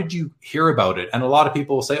 how did you hear about it? And a lot of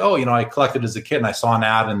people will say, I collected as a kid and I saw an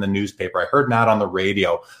ad in the newspaper. I heard an ad on the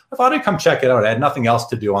radio. I thought I'd come check it out. I had nothing else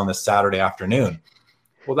to do on this Saturday afternoon.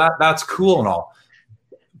 Well, that's cool and all.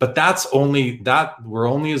 But we're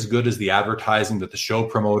only as good as the advertising that the show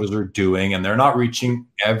promoters are doing. And they're not reaching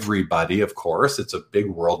everybody, of course. It's a big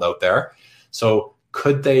world out there. So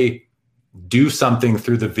could they do something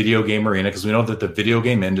through the video game arena? Because we know that the video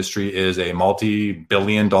game industry is a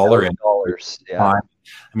multi-billion-dollar industry. Yeah. I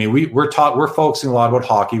mean, we're focusing a lot about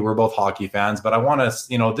hockey. We're both hockey fans, but I want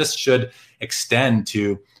to, this should extend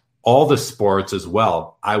to all the sports as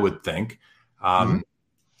well, I would think.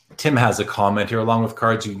 Tim has a comment here. Along with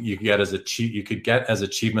cards, you could get as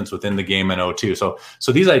achievements within the game in O2.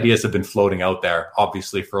 So these ideas have been floating out there,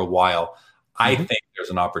 obviously, for a while. I think there's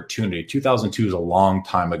an opportunity. 2002 is a long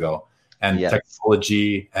time ago. And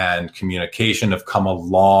technology and communication have come a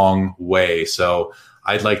long way. So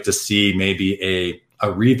I'd like to see maybe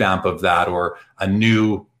a revamp of that, or a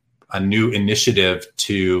new initiative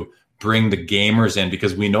to bring the gamers in,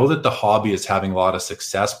 because we know that the hobby is having a lot of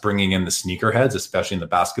success bringing in the sneakerheads, especially in the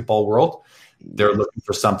basketball world. They're looking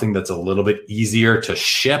for something that's a little bit easier to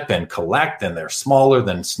ship and collect, and they're smaller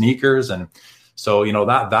than sneakers. And so,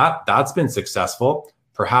 that's been successful.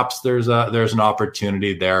 Perhaps there's an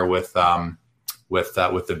opportunity there with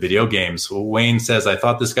the video games. Wayne says, I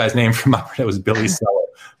thought this guy's name from Upper Deck was Billy Cello.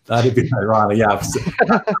 That'd be ironic. Yeah.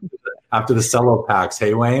 After the Cello packs.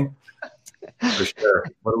 Hey, Wayne. For sure.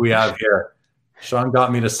 What do we have here? Shawn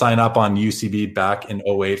got me to sign up on UCB back in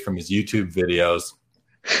 2008 from his YouTube videos.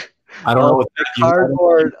 I don't know what that I don't know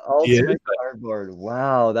what is, Ultimate but Cardboard.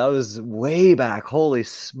 Wow, that was way back. Holy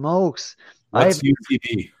smokes. what's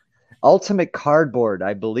UCD? Ultimate Cardboard,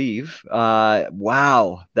 I believe.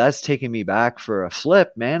 Wow, that's taking me back for a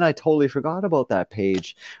flip, man. I totally forgot about that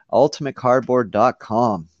page.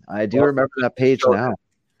 UltimateCardboard.com. I do Well, remember that page now.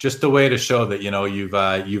 just a way to show that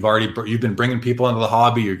you've been bringing people into the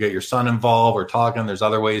hobby. You get your son involved. We're talking. There's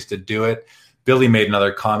other ways to do it. Billy made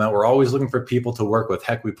another comment. We're always looking for people to work with.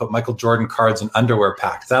 Heck, we put Michael Jordan cards in underwear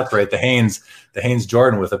packs. That's right, the Haynes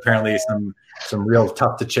Jordan with apparently some real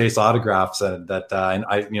tough to chase autographs. And and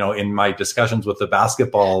I in my discussions with the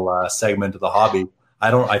basketball segment of the hobby,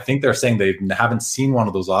 I think they're saying they haven't seen one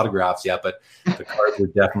of those autographs yet, but the cards are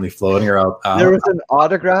definitely floating around. There was an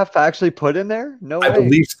autograph actually put in there? No way. I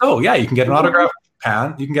believe so. Yeah, you can get an autograph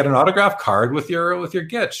pan. You can get an autograph card with your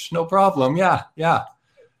Gitch. No problem. Yeah.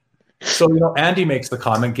 So, Andy makes the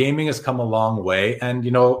comment, gaming has come a long way. And,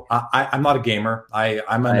 I'm not a gamer.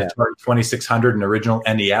 I'm an Atari 2600 and original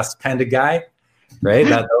NES kind of guy,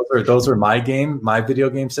 right? Those are my video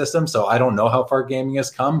game system. So I don't know how far gaming has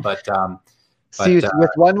come, but see,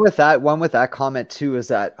 with that comment too, is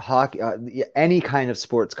that hockey, any kind of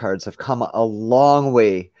sports cards have come a long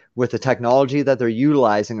way with the technology that they're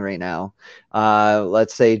utilizing right now.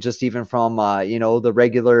 Let's say just even from the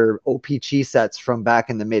regular OPG sets from back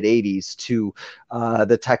in the mid 80s to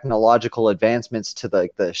the technological advancements to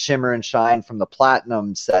the shimmer and shine from the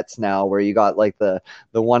platinum sets now, where you got like the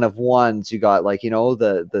one of ones, you got like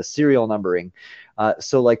the serial numbering.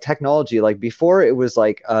 So like technology, like before it was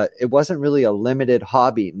like it wasn't really a limited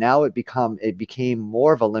hobby. Now it became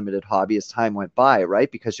more of a limited hobby as time went by,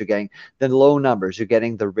 right? Because you're getting the low numbers, you're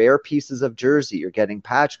getting the rare pieces of jersey, you're getting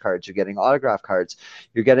patch cards, you're getting autograph cards,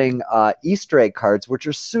 you're getting Easter egg cards, which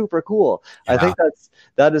are super cool. Yeah. I think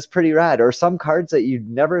that is pretty rad. Or some cards that you'd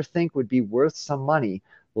never think would be worth some money.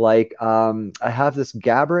 Like I have this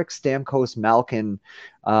Gabrick Stamkos Malkin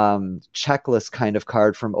checklist kind of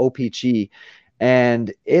card from OPG.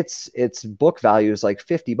 And its book value is like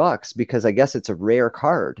 $50 because I guess it's a rare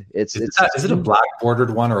card. Is it a black bordered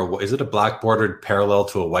one, or is it a black bordered parallel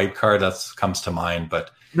to a white card? That comes to mind, but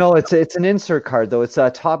no, it's an insert card though. It's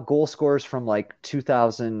top goal scorers from like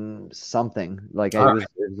 2000 something. Like it was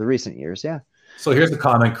the recent years, yeah. So here's the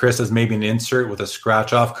comment. Chris says maybe an insert with a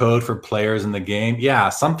scratch off code for players in the game. Yeah,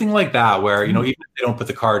 something like that where, even if they don't put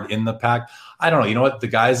the card in the pack, I don't know. You know what? The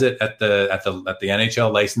guys at the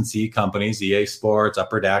NHL licensee companies, EA Sports,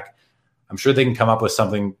 Upper Deck, I'm sure they can come up with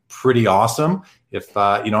something pretty awesome. If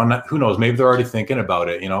who knows? Maybe they're already thinking about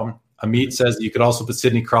it. Amit says you could also put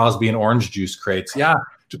Sidney Crosby in orange juice crates. Yeah,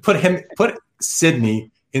 to put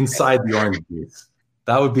Sidney inside the orange juice.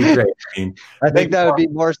 That would be great. I think that would be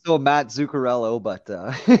more so Matt Zuccarello, but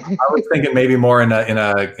I was thinking maybe more in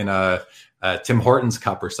a Tim Hortons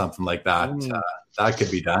cup or something like that. That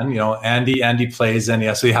could be done. Andy plays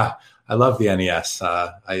NES. So yeah, I love the NES.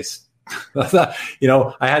 I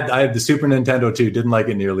had the Super Nintendo too. Didn't like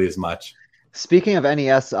it nearly as much. Speaking of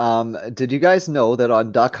NES, did you guys know that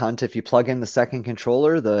on Duck Hunt, if you plug in the second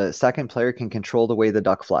controller, the second player can control the way the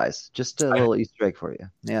duck flies? Just a little Easter egg for you.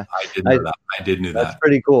 Yeah, I did know that. I did know that. That's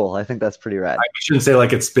pretty cool. I think that's pretty rad. I shouldn't say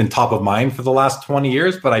like it's been top of mind for the last 20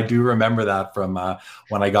 years, but I do remember that from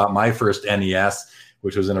when I got my first NES,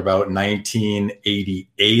 which was in about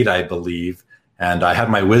 1988, I believe. And I had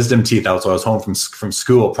my wisdom teeth out, so I was home from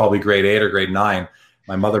school, probably grade 8 or grade 9.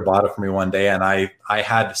 My mother bought it for me one day, and I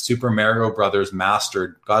had Super Mario Brothers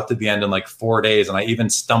mastered, got to the end in like 4 days, and I even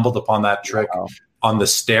stumbled upon that trick on the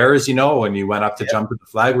stairs, when you went up to jump to the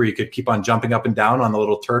flag, where you could keep on jumping up and down on the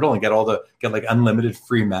little turtle and get like unlimited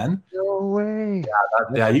free men. No way.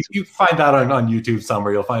 Yeah, you find that on YouTube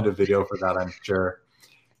somewhere. You'll find a video for that, I'm sure.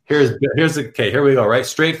 Here we go, right?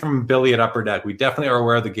 Straight from Billy at Upper Deck. We definitely are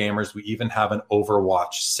aware of the gamers. We even have an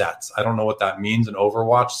Overwatch sets. I don't know what that means, an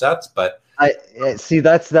Overwatch sets, but I see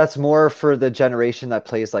that's more for the generation that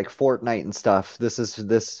plays like Fortnite and stuff.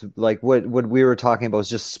 This like what we were talking about is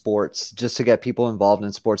just sports, just to get people involved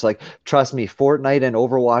in sports. Like, trust me, Fortnite and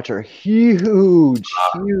Overwatch are huge.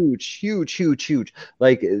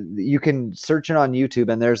 Like, you can search it on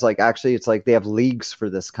YouTube, and there's like actually it's like they have leagues for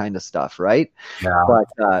this kind of stuff, right? Yeah.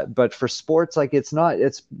 But for sports, like it's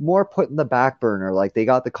more put in the back burner. Like they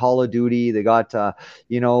got the Call of Duty, they got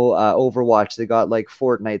Overwatch, they got like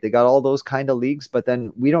Fortnite, they got all those kind of leagues, but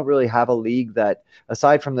then we don't really have a league that,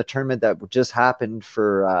 aside from the tournament that just happened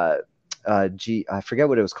for I forget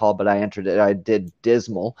what it was called, but I entered it. I did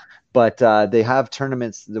dismal, but they have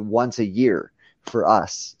tournaments once a year for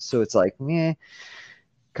us, so it's like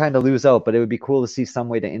kind of lose out. But it would be cool to see some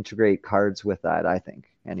way to integrate cards with that, I think.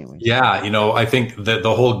 anyways. Yeah, I think that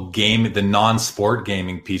the whole game, the non-sport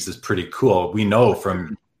gaming piece is pretty cool. We know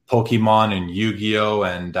from Pokemon and Yu-Gi-Oh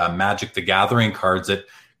and Magic the Gathering cards that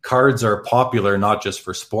cards are popular not just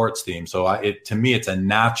for sports themes. So to me, it's a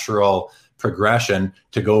natural progression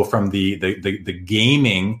to go from the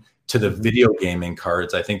gaming to the video gaming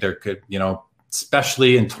cards. I think there could,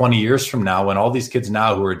 especially in 20 years from now, when all these kids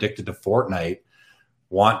now who are addicted to Fortnite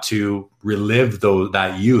want to relive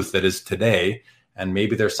that youth that is today. And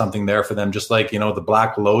maybe there's something there for them, just like, the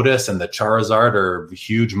Black Lotus and the Charizard are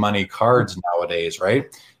huge money cards nowadays, right?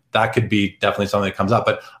 That could be definitely something that comes up.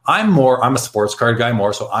 But I'm a sports card guy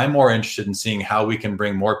more. So I'm more interested in seeing how we can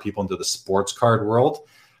bring more people into the sports card world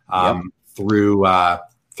through the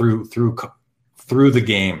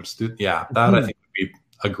games. That I think would be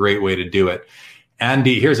a great way to do it.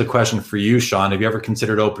 Andy, here's a question for you, Shawn. Have you ever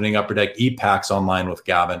considered opening Upper Deck e-packs online with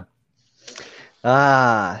Gavin?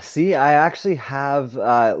 See, I actually have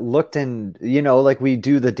looked in, like we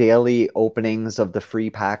do the daily openings of the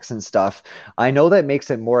free packs and stuff. I know that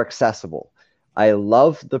makes it more accessible. I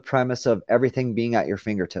love the premise of everything being at your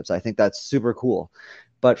fingertips. I think that's super cool.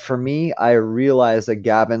 But for me, I realize that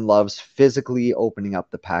Gavin loves physically opening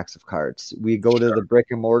up the packs of cards. We go to the brick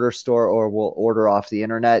and mortar store, or we'll order off the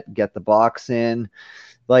internet, get the box in.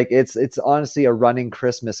 Like it's honestly a running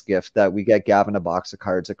Christmas gift that we get Gavin a box of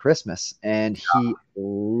cards at Christmas, and he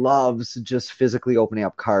loves just physically opening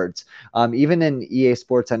up cards. Even in EA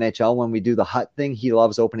Sports NHL, when we do the hut thing, he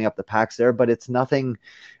loves opening up the packs there. But it's nothing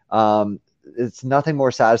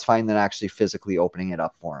more satisfying than actually physically opening it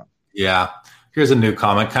up for him. Yeah. Here's a new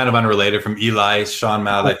comment, kind of unrelated, from Eli, Shawn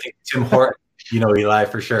Mathe. I think Tim Horton, Eli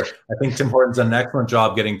for sure. I think Tim Horton's done an excellent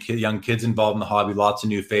job getting young kids involved in the hobby. Lots of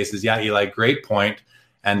new faces. Yeah, Eli, great point.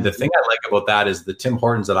 And the thing I like about that is the Tim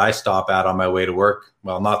Hortons that I stop at on my way to work,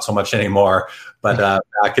 well, not so much anymore, but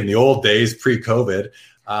back in the old days, pre-COVID,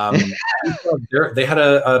 they had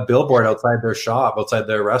a billboard outside their shop, outside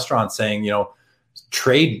their restaurant saying,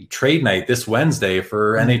 trade night this Wednesday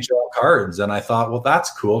for NHL cards. And I thought, well,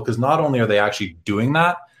 that's cool, because not only are they actually doing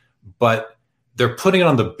that, but they're putting it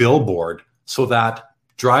on the billboard so that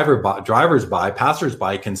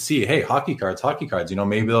passersby can see, hey, hockey cards,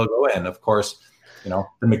 maybe they'll go in. Of course, the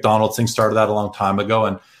McDonald's thing started that a long time ago.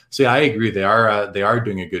 And so, yeah, I agree. They are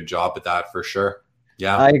doing a good job at that for sure.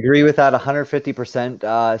 Yeah, I agree with that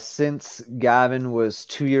 150%. Since Gavin was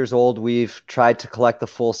 2 years old, we've tried to collect the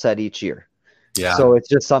full set each year. Yeah. So it's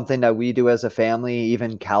just something that we do as a family.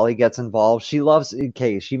 Even Callie gets involved. She loves,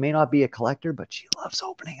 she may not be a collector, but she loves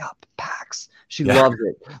opening up packs. She loves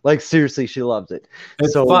it. Like, seriously, she loves it.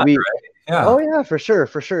 It's fun, right? Yeah. Oh yeah, for sure.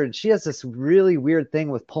 And she has this really weird thing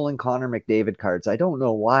with pulling Connor McDavid cards. I don't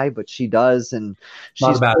know why, but she does, and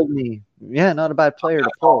she's told me, not a bad player to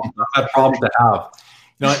pull. Not a bad problem to have.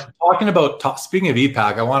 Talking about speaking of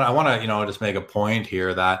e-pack, I want to just make a point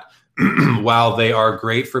here that while they are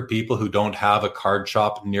great for people who don't have a card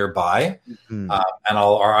shop nearby, and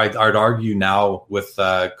I'd argue now with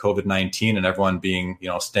COVID-19 and everyone being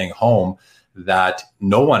staying home, that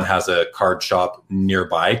no one has a card shop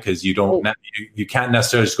nearby, because you can't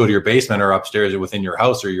necessarily just go to your basement or upstairs or within your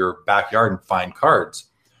house or your backyard and find cards.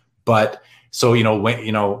 But so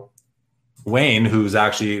Wayne, who's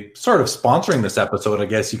actually sort of sponsoring this episode, I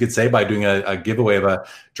guess you could say, by doing a giveaway of a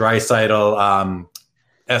Draisaitl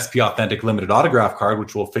SP Authentic limited autograph card,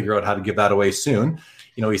 which we'll figure out how to give that away soon.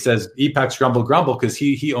 He says e-packs grumble because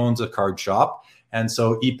he owns a card shop, and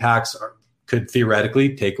so e-packs could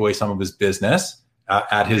theoretically take away some of his business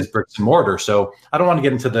at his bricks and mortar. So I don't want to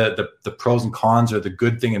get into the pros and cons or the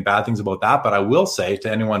good thing and bad things about that, but I will say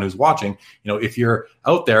to anyone who's watching, if you're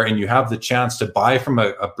out there and you have the chance to buy from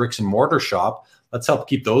a bricks and mortar shop, let's help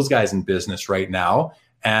keep those guys in business right now.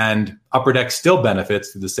 And Upper Deck still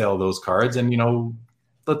benefits through the sale of those cards. And,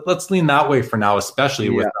 let's lean that way for now, especially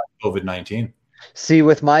with COVID-19. See,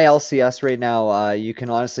 with my LCS right now, you can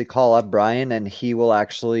honestly call up Brian, and he will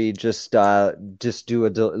actually just do not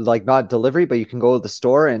delivery, but you can go to the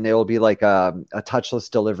store and it'll be like a touchless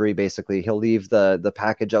delivery. Basically, he'll leave the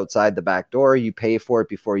package outside the back door. You pay for it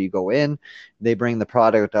before you go in. They bring the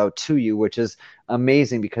product out to you, which is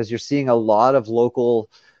amazing, because you're seeing a lot of local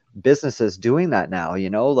businesses doing that now.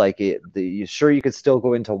 Sure, you could still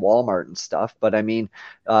go into Walmart and stuff, but I mean,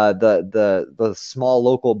 the small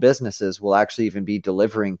local businesses will actually even be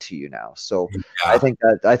delivering to you now. So I think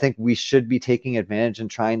we should be taking advantage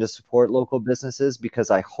and trying to support local businesses,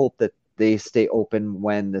 because I hope that they stay open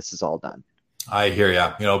when this is all done. I hear you.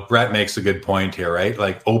 Brett makes a good point here, right?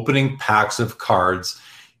 Like, opening packs of cards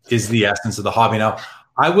is the essence of the hobby. Now,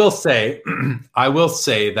 I will say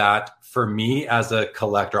that for me as a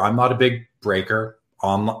collector, I'm not a big breaker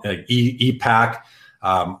on e-pack.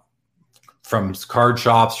 from card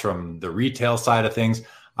shops, from the retail side of things.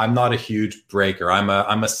 I'm not a huge breaker. I'm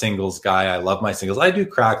a singles guy. I love my singles. I do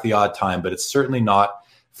crack the odd time, but it's certainly not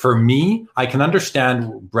for me. I can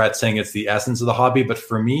understand Brett saying it's the essence of the hobby, but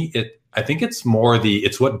for me, I think it's more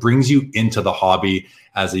it's what brings you into the hobby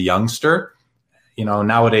as a youngster. You know,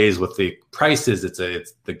 nowadays with the prices, it's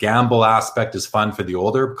the gamble aspect is fun for the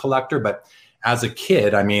older collector. But as a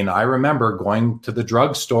kid, I mean, I remember going to the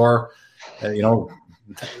drugstore, at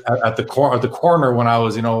the corner when I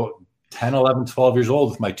was, 10, 11, 12 years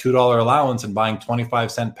old with my $2 allowance and buying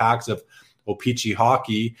 25-cent packs of O-Pee-Chee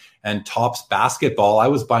hockey and Topps basketball. I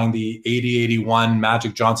was buying the 80-81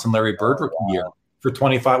 Magic Johnson Larry Bird rookie year for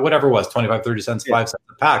 25, whatever it was, 25, 30 cents, 5 cents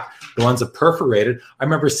a pack. The ones that perforated. I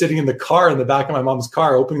remember sitting in the back of my mom's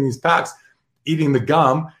car, opening these packs, eating the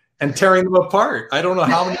gum and tearing them apart. I don't know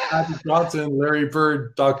how many Magic Johnson, Larry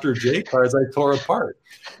Bird, Dr. J cards I tore apart.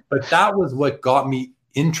 But that was what got me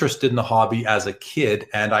interested in the hobby as a kid.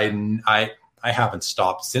 And I haven't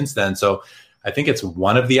stopped since then. So I think it's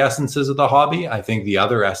one of the essences of the hobby. I think the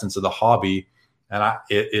other essence of the hobby,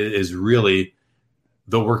 it is really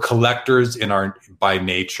though we're collectors by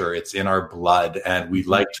nature. It's in our blood, and we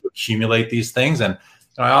like to accumulate these things. And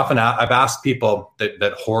I've asked people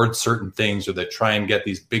that hoard certain things or that try and get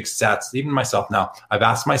these big sets, even myself now, I've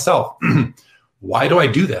asked myself, why do I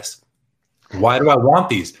do this? Why do I want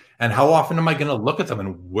these? And how often am I going to look at them?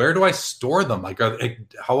 And where do I store them?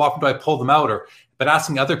 How often do I pull them out? But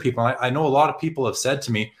asking other people, I know a lot of people have said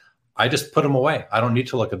to me, I just put them away. I don't need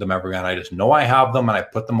to look at them ever again. I just know I have them and I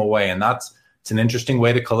put them away. And it's an interesting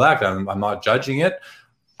way to collect. I'm not judging it.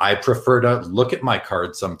 I prefer to look at my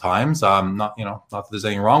cards sometimes. Not that there's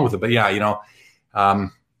anything wrong with it, but yeah,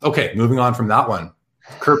 okay, moving on from that one.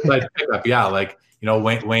 Curbside pickup. Yeah.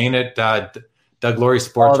 Wayne at Doug Laurie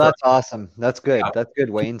Sports. Oh, that's awesome. That's good. Yeah. That's good,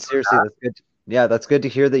 Wayne. Seriously, that's good. Yeah, that's good to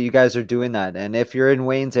hear that you guys are doing that. And if you're in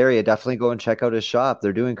Wayne's area, definitely go and check out his shop.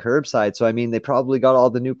 They're doing curbside. So, I mean, they probably got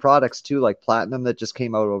all the new products too, like Platinum that just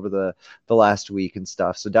came out over the last week and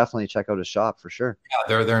stuff. So definitely check out his shop for sure.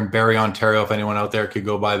 Yeah, they're in Barrie, Ontario. If anyone out there could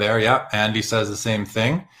go by there. Yeah, Andy says the same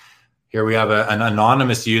thing. Here we have an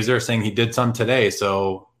anonymous user saying he did some today.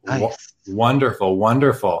 So nice. Wonderful.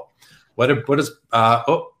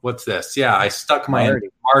 What's this? Yeah, I stuck my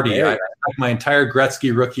Marty. I stuck my entire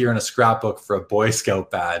Gretzky rookie year in a scrapbook for a Boy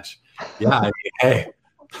Scout badge. Yeah, I mean, hey,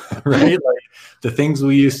 right? Like the things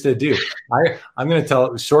we used to do. I'm going to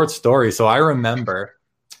tell a short story. So I remember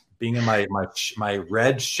being in my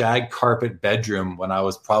red shag carpet bedroom when I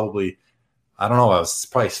was probably, I was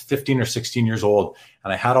probably 15 or 16 years old,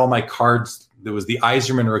 and I had all my cards. There was the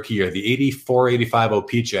Yzerman rookie year, the 84-85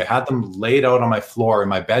 O-Pee-Chee. I had them laid out on my floor in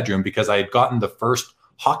my bedroom because I had gotten the first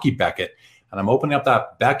hockey Beckett. And I'm opening up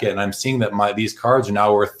that Beckett and I'm seeing that these cards are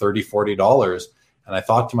now worth $30, $40. And I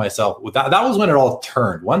thought to myself, well, that was when it all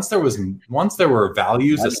turned. Once there were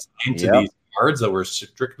values assigned to these cards that were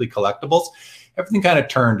strictly collectibles, everything kind of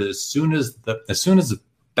turned as soon as the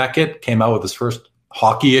Beckett came out with his first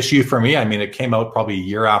hockey issue for me. I mean, it came out probably a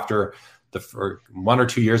year after or 1 or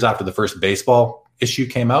 2 years after the first baseball issue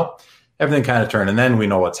came out. Everything kind of turned. And then we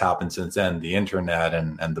know what's happened since then, the internet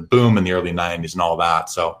and the boom in the early 90s and all that.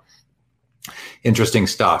 So interesting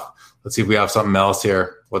stuff. Let's see if we have something else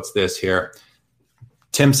here. What's this here?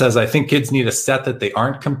 Tim says, I think kids need a set that they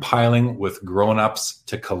aren't compiling with grown-ups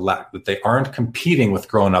to collect, that they aren't competing with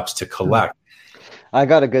grown-ups to collect. I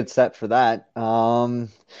got a good set for that.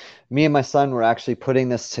 Me and my son were actually putting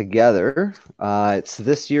this together. It's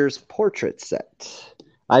this year's portrait set.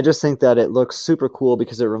 I just think that it looks super cool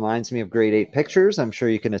because it reminds me of grade 8 pictures. I'm sure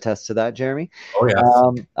you can attest to that, Jeremy. Oh,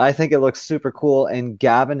 yeah. I think it looks super cool. And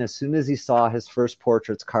Gavin, as soon as he saw his first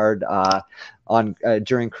portraits card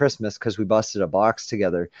during Christmas, because we busted a box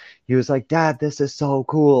together, he was like, Dad, this is so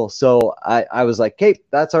cool. So I was like, hey,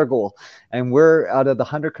 that's our goal. And we're out of the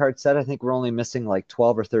 100 card set, I think we're only missing like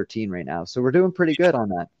 12 or 13 right now. So we're doing pretty good on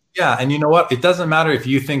that. Yeah, and you know what? It doesn't matter if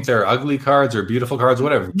you think they're ugly cards or beautiful cards,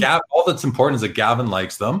 whatever. Mm-hmm. All that's important is that Gavin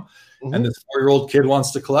likes them, and this 4-year-old kid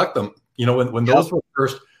wants to collect them. You know, when those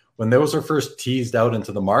were first teased out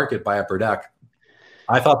into the market by Upper Deck,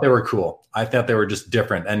 I thought they were cool. I thought they were just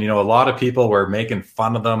different, and a lot of people were making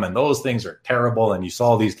fun of them, and those things are terrible. And you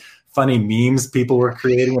saw these funny memes people were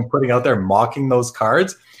creating and putting out there, mocking those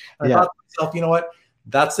cards. And I thought to myself, you know what?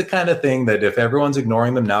 That's the kind of thing that if everyone's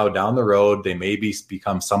ignoring them now down the road, they may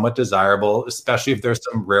become somewhat desirable, especially if there's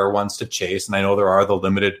some rare ones to chase. And I know there are the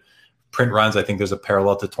limited print runs. I think there's a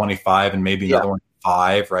parallel to 25 and maybe another one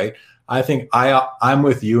 5, right? I think I'm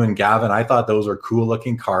with you and Gavin. I thought those were cool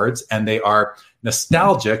looking cards, and they are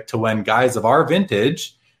nostalgic to when guys of our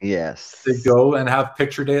vintage to Yes. go and have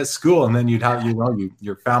picture day at school. And then you'd have,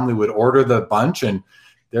 your family would order the bunch, and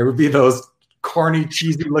there would be those corny,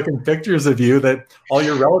 cheesy looking pictures of you that all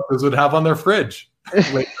your relatives would have on their fridge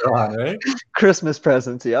later on, right? Christmas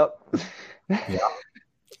presents. Yep. Yeah,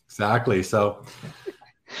 exactly. So,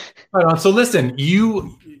 right on. So listen,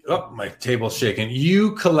 my table's shaking.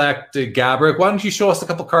 You collect Gabrick. Why don't you show us a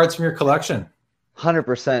couple cards from your collection?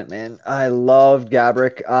 100%, man. I loved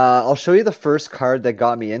Gabrick. I'll show you the first card that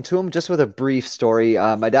got me into him, just with a brief story.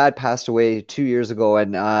 My dad passed away 2 years ago,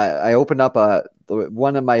 and I opened up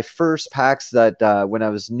one of my first packs that when I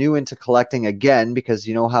was new into collecting again, because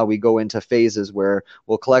you know how we go into phases where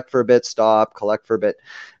we'll collect for a bit, stop, collect for a bit.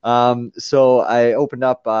 So I opened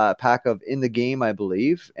up a pack of In the Game, I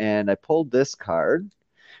believe, and I pulled this card.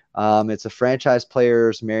 It's a franchise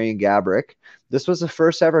player's Marion Gabrick. This was the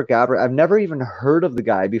first ever Gabrick. I've never even heard of the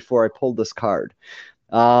guy before I pulled this card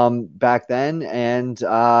back then, and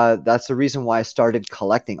that's the reason why I started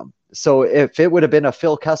collecting them. So if it would have been a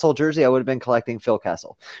Phil Kessel jersey, I would have been collecting Phil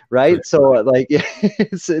Kessel, right? Right. So like,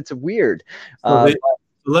 it's weird. So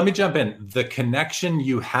let me jump in. The connection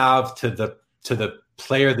you have to the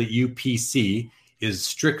player that you PC is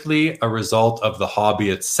strictly a result of the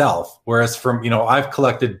hobby itself. Whereas I've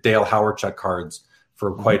collected Dale Hawerchuk cards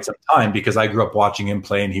for quite some time because I grew up watching him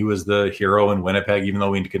play, and he was the hero in Winnipeg, even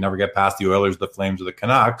though we could never get past the Oilers, the Flames, or the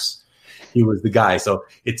Canucks. He was the guy. So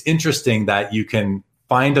it's interesting that you can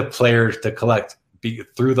find a player to collect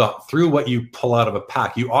through what you pull out of a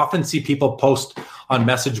pack. You often see people post on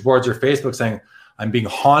message boards or Facebook saying, I'm being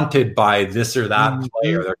haunted by this or that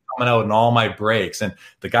player. They're coming out in all my breaks. And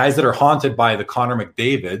the guys that are haunted by the Connor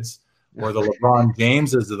McDavids or the LeBron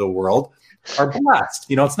Jameses of the world are blessed.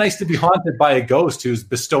 It's nice to be haunted by a ghost who's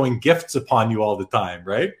bestowing gifts upon you all the time,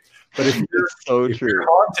 right? But if you're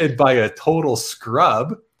haunted by a total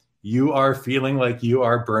scrub, you are feeling like you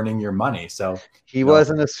are burning your money. So he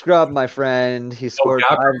wasn't a scrub, my friend. He scored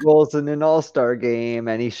 5 goals in an All-Star game,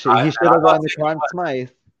 and he should have won the Conn Smythe.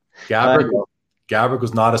 Gabrick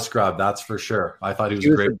was not a scrub, that's for sure. I thought he was a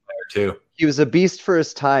great player too. He was a beast for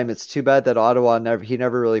his time. It's too bad that Ottawa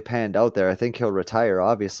never really panned out there. I think he'll retire,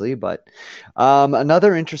 obviously. But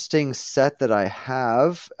another interesting set that I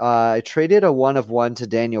have, I traded a 1-of-1 to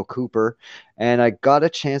Daniel Cooper, and I got a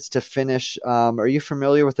chance to finish. Are you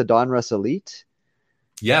familiar with the Donruss Elite?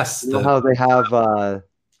 Yes. You know how they have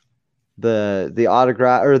the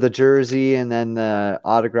autograph or the jersey, and then the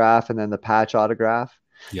autograph, and then the patch autograph.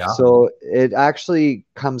 Yeah. So it actually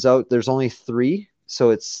comes out. There's only 3.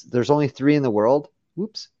 So there's only 3 in the world.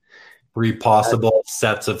 Whoops. 3 possible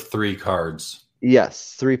sets of 3 cards.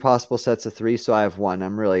 Yes, 3 possible sets of 3. So I have 1.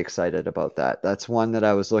 I'm really excited about that. That's one that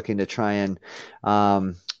I was looking to try and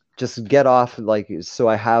just get off. So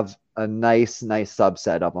I have a nice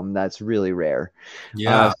subset of them. That's really rare.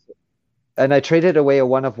 Yeah. And I traded away a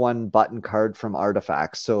 1-of-1 button card from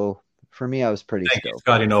Artifacts. So for me, I was pretty stoked. Thank you,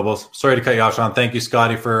 Scotty Nobles. Sorry to cut you off, Shawn. Thank you,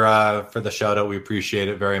 Scotty, for the shout out. We appreciate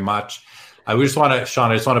it very much. Shawn, I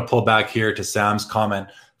just want to pull back here to Sam's comment.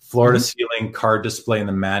 Floor to ceiling card display in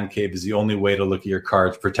the man cave is the only way to look at your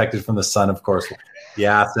cards, protected from the sun, of course.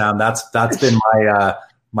 Yeah, Sam, that's been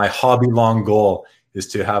my hobby long goal, is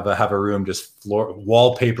to have a room just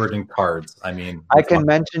wallpapered in cards. I mean, I can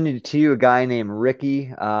mention to you a guy named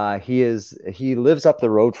Ricky. He lives up the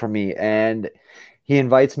road from me, and he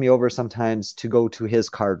invites me over sometimes to go to his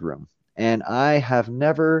card room. And I have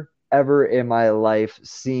never, ever in my life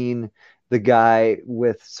seen the guy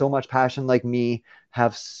with so much passion like me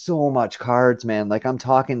have so much cards, man. Like, I'm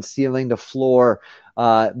talking ceiling to floor,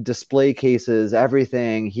 display cases,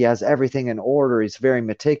 everything. He has everything in order. He's very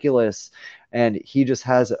meticulous, and he just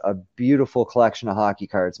has a beautiful collection of hockey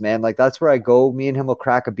cards, man. Like, that's where I go. Me and him will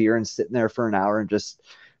crack a beer and sit in there for an hour and just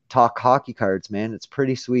talk hockey cards, man. It's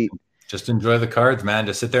pretty sweet. Just enjoy the cards, man.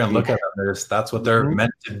 Just sit there and look at them. That's what they're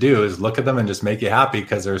meant to do, is look at them and just make you happy,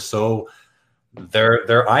 because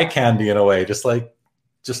they're eye candy in a way, just like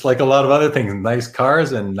a lot of other things. Nice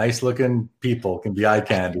cars and nice looking people can be eye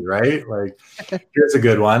candy, right? Like, here's a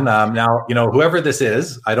good one. Now, whoever this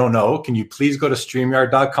is, I don't know. Can you please go to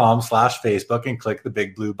StreamYard.com/Facebook and click the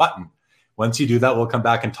big blue button? Once you do that, we'll come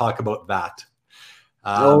back and talk about that.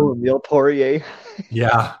 Neil Poirier.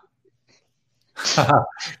 Yeah. Here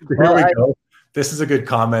we go. This is a good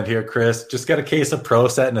comment here, Chris. Just get a case of Pro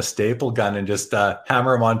Set and a staple gun and just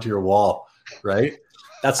hammer them onto your wall, right?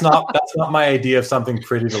 That's not my idea of something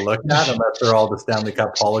pretty to look at, unless they're all the Stanley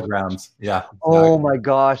Cup holograms. Yeah. Exactly. Oh my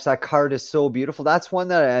gosh, that card is so beautiful. That's one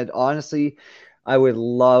that I would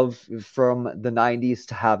love from the 90s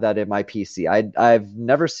to have that in my PC. I've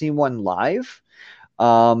never seen one live.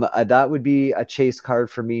 That would be a chase card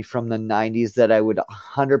for me from the 90s that I would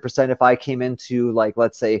 100%, if I came into, like,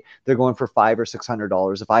 let's say they're going for $500 or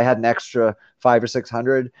 $600. If I had an extra 500 or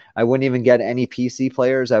 600, I wouldn't even get any PC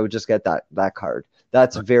players. I would just get that card.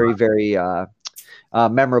 That's very, very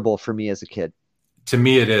memorable for me as a kid. To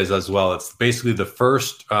me, it is as well. It's basically the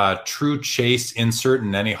first true chase insert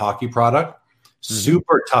in any hockey product.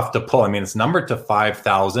 Super tough to pull. I mean, it's numbered to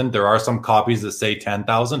 5,000. There are some copies that say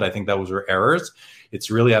 10,000. I think those were errors. It's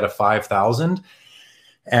really out of 5,000.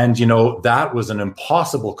 And, that was an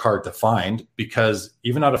impossible card to find, because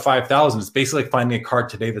even out of 5,000, it's basically like finding a card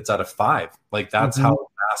today that's out of 5. Like, that's how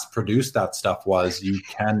mass produced that stuff was. You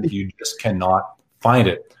just cannot find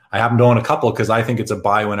it. I happen to own a couple because I think it's a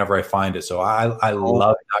buy whenever I find it. So I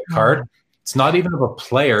love that card. It's not even of a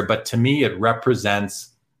player, but to me, it represents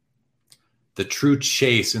the true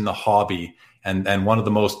chase in the hobby, and one of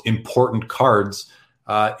the most important cards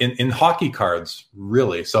in hockey cards,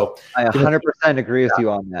 really. So I 100% agree with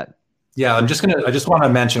you on that. Yeah, I just want to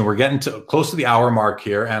mention, we're getting close to the hour mark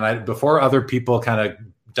here, and before other people kind of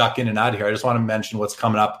duck in and out of here, I just want to mention what's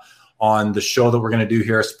coming up on the show that we're going to do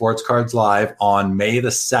here at Sports Cards Live on May the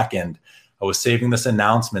 2nd. I was saving this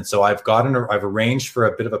announcement, so I've arranged for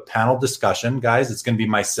a bit of a panel discussion, guys. It's going to be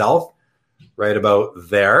myself right about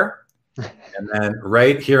there. And then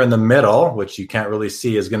right here in the middle, which you can't really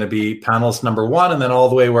see, is going to be panelist number 1. And then all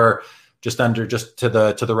the way where just to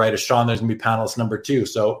the right of Shawn, there's going to be panelist number 2.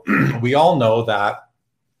 So we all know that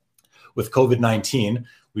with COVID-19,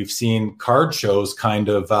 we've seen card shows kind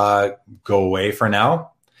of go away for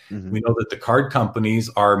now. We know that the card companies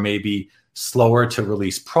are maybe slower to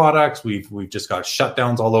release products. We've just got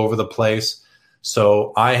shutdowns all over the place.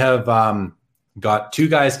 So I have got 2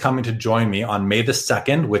 guys coming to join me on May the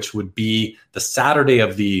 2nd, which would be the Saturday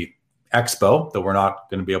of the expo that we're not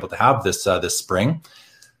going to be able to have this spring.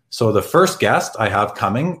 So the first guest I have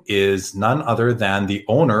coming is none other than the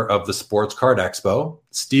owner of the Sports Card Expo,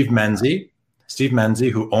 Steve Menzie. Steve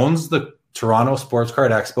Menzie, who owns the Toronto Sports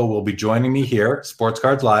Card Expo, will be joining me here, Sports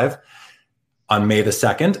Cards Live, on May the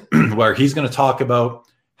 2nd, where he's going to talk about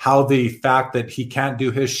how the fact that he can't do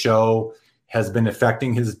his show has been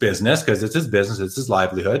affecting his business, because it's his business, it's his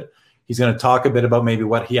livelihood. He's going to talk a bit about maybe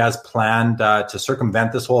what he has planned to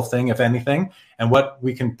circumvent this whole thing, if anything, and what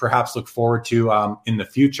we can perhaps look forward to in the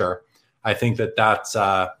future. I think that's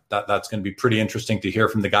going to be pretty interesting to hear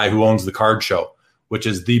from the guy who owns the card show, which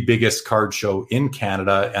is the biggest card show in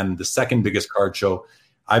Canada and the second biggest card show,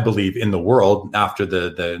 I believe, in the world after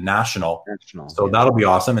the national. So that'll be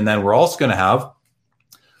awesome. And then we're also going to have,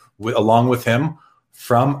 along with him,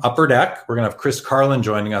 from Upper Deck, we're going to have Chris Carlin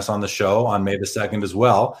joining us on the show on May the 2nd as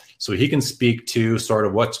well. So he can speak to sort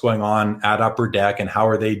of what's going on at Upper Deck and how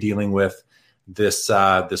are they dealing with this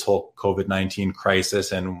whole COVID-19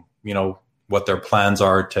 crisis, and what their plans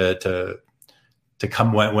are to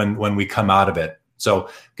come when we come out of it. So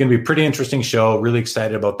going to be a pretty interesting show. Really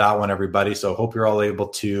excited about that one, everybody. So hope you're all able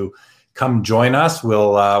to come join us.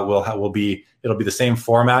 It'll be the same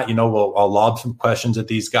format. I'll lob some questions at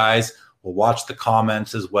these guys. We'll watch the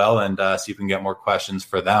comments as well and see if we can get more questions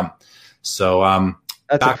for them. So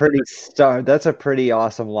that's a pretty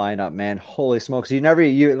awesome lineup, man. Holy smokes.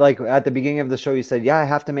 You like at the beginning of the show, you said, yeah, I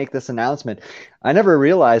have to make this announcement. I never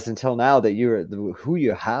realized until now that you're who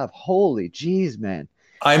you have. Holy geez, man.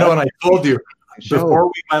 I know. And I told you before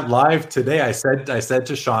we went live today, I said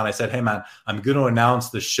to Shawn, I said, hey man, I'm going to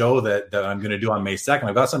announce the show that I'm going to do on May 2nd.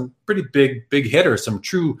 I've got some pretty big hitters, some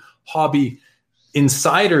true hobby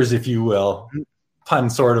insiders, if you will, pun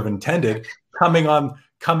sort of intended, coming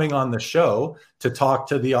on the show to talk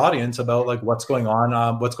to the audience about like what's going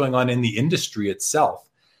on in the industry itself.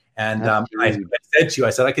 And I said to you, I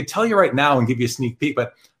said, I could tell you right now and give you a sneak peek,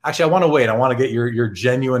 but actually I want to wait. I want to get your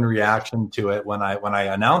genuine reaction to it when I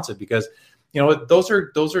announce it, because those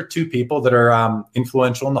are 2 people that are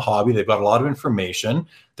influential in the hobby. They've got a lot of information.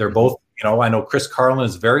 They're both, I know Chris Carlin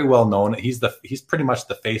is very well known. He's pretty much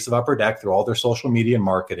the face of Upper Deck through all their social media and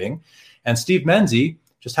marketing. And Steve Menzie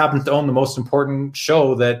just happens to own the most important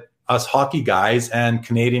show that us hockey guys and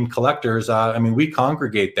Canadian collectors, we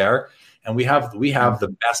congregate there, and we have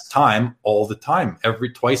the best time all the time,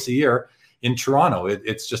 twice a year in Toronto.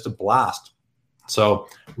 It's just a blast. So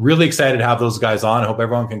really excited to have those guys on. I hope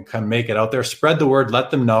everyone can come make it out there. Spread the word.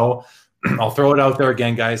 Let them know. I'll throw it out there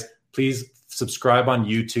again, guys. Please subscribe on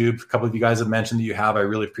YouTube. A couple of you guys have mentioned that you have. I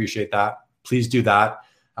really appreciate that. Please do that.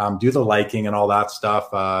 Do the liking and all that stuff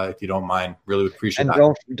if you don't mind. Really would appreciate that.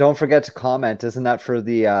 And don't forget to comment. Isn't that for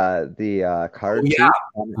the card? Yeah,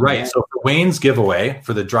 right. So for Wayne's giveaway,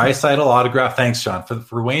 for the Draisaitl autograph, thanks, Shawn.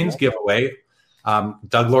 For Wayne's giveaway,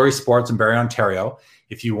 Doug Laurie Sports in Barrie, Ontario.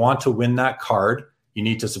 If you want to win that card, you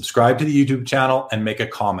need to subscribe to the YouTube channel and make a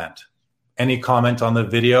comment. Any comment on the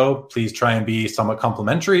video, please try and be somewhat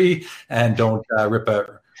complimentary and don't rip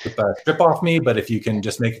a strip off me. But if you can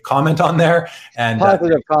just make a comment on there and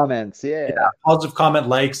positive comments, positive comment,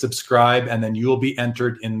 like, subscribe, and then you will be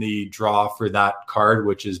entered in the draw for that card,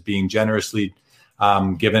 which is being generously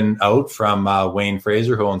given out from Wayne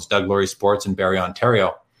Fraser, who owns Doug Laurie Sports in Barrie,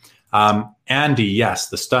 Ontario. Andy, yes,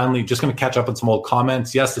 the Stanley, just going to catch up on some old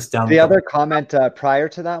comments. Yes, the Stanley. The other comment prior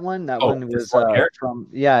to that one was from,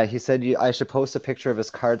 he said I should post a picture of his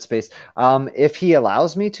card space. If he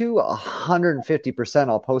allows me to, 150%,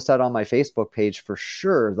 I'll post that on my Facebook page for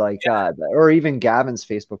sure. Or even Gavin's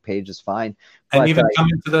Facebook page is fine. And even come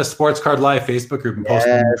into the Sports Card Live Facebook group and post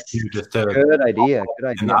just to good idea.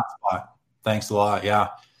 In that spot. Thanks a lot. Yeah.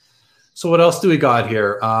 So what else do we got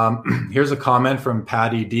here? Here's a comment from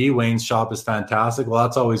Patty D. Wayne's shop is fantastic. Well,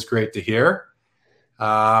 that's always great to hear.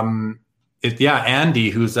 Andy,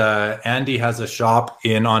 Andy has a shop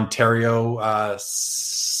in Ontario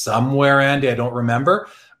somewhere, Andy, I don't remember.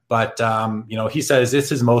 But, he says it's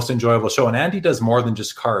his most enjoyable show. And Andy does more than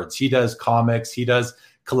just cards. He does comics. He does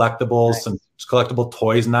collectibles, some collectible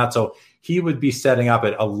toys and that. So he would be setting up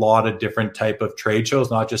at a lot of different type of trade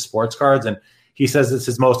shows, not just sports cards. And he says it's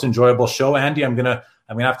his most enjoyable show. Andy, I'm gonna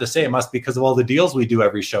have to say it must be because of all the deals we do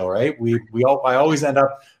every show, right? I always end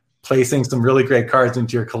up placing some really great cards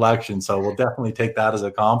into your collection, so we'll definitely take that as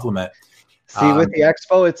a compliment. See, with the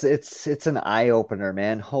expo, it's an eye opener,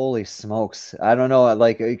 man. Holy smokes! I don't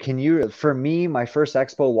know, for me, my first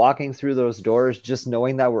expo, walking through those doors, just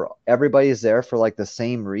knowing that everybody's there for the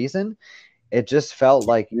same reason. It just felt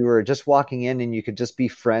like you were just walking in and you could just be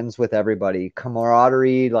friends with everybody.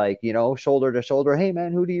 Camaraderie, shoulder to shoulder. Hey,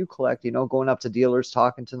 man, who do you collect? Going up to dealers,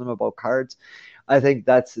 talking to them about cards. I think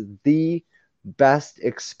that's the best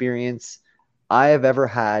experience I have ever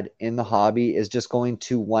had in the hobby, is just going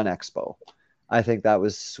to one expo. I think that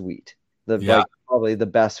was sweet. Probably the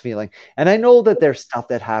best feeling. And I know that there's stuff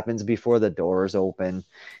that happens before the doors open.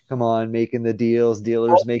 Come on, making the deals,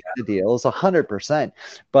 dealers making the deals, 100%.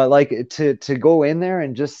 But to go in there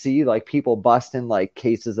and just see people busting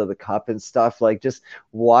cases of the cup and stuff, just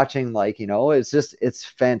watching, it's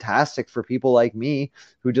fantastic for people like me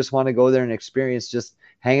who just want to go there and experience just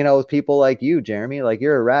hanging out with people like you, Jeremy.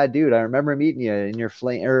 You're a rad dude. I remember meeting you in your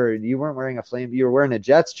flame, or you weren't wearing a flame, you were wearing a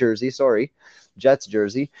Jets jersey. Jets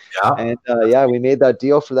jersey. Yeah. And we made that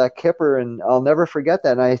deal for that kipper, and I'll never forget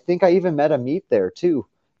that. And I think I even met a Meat there too,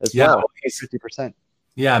 as well. 50%.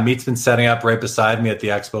 Yeah, Meat's been setting up right beside me at the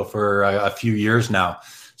expo for a few years now.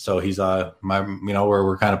 So he's we're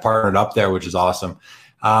kind of partnered up there, which is awesome.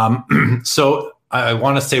 So I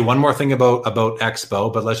want to say one more thing about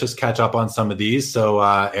expo, but let's just catch up on some of these. So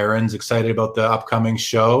Aaron's excited about the upcoming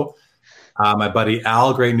show. My buddy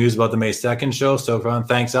Al, great news about the May 2nd show. So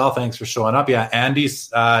thanks, Al. Thanks for showing up. Yeah,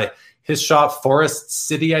 Andy's his shop, Forest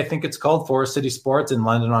City, I think it's called, Forest City Sports in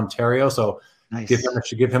London, Ontario. So nice.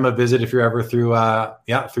 Give him a visit if you're ever through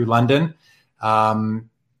London.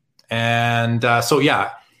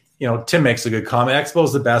 Tim makes a good comment. Expo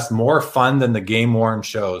is the best, more fun than the game worn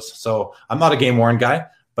shows. So I'm not a game worn guy,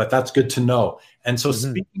 but that's good to know. And so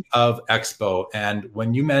speaking of expo, and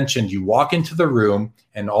when you mentioned you walk into the room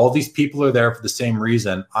and all these people are there for the same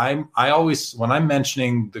reason, I always, when I'm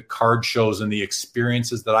mentioning the card shows and the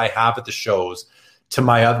experiences that I have at the shows to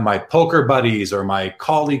my poker buddies or my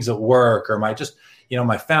colleagues at work or my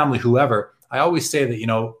family, whoever, I always say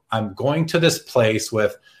that, I'm going to this place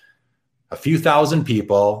with a few thousand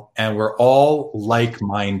people and we're all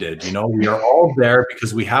like-minded. We are all there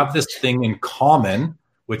because we have this thing in common,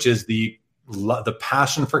 which is the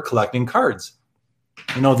passion for collecting cards.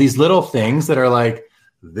 These little things that are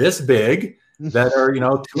this big, that are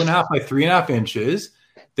 2.5 by 3.5 inches.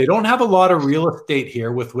 They don't have a lot of real estate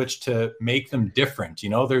here with which to make them different.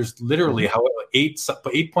 There's literally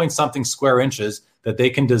 8 point something square inches that they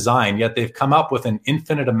can design, yet they've come up with an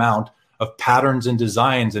infinite amount of patterns and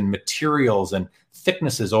designs and materials and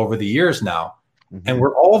thicknesses over the years now. And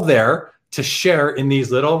we're all there to share in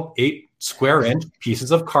these little 8 square inch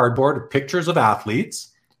pieces of cardboard or pictures of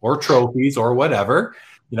athletes or trophies or whatever,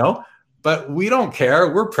 but we don't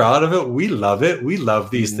care. We're proud of it. We love it. We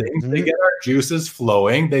love these things. They get our juices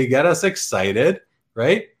flowing. They get us excited,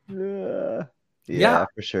 right? Yeah,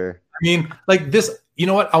 for sure. I mean, this,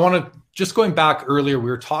 I want to, just going back earlier,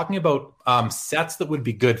 we were talking about sets that would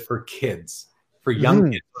be good for kids, for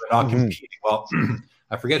young kids who are not competing. Well,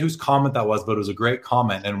 I forget whose comment that was, but it was a great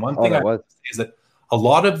comment. And one thing I would say is that a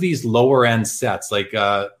lot of these lower end sets,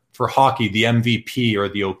 for hockey, the MVP or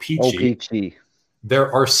the OPG,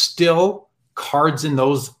 there are still cards in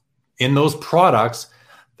those products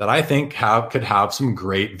that I think could have some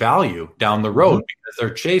great value down the road because they're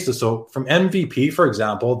chases. So from MVP, for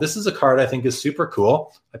example, this is a card I think is super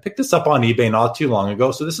cool. I picked this up on eBay not too long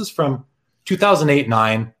ago. So this is from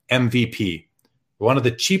 2008-9 MVP, one of the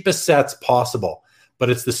cheapest sets possible, but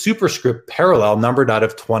it's the superscript parallel numbered out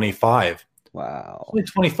of 25. Wow. Only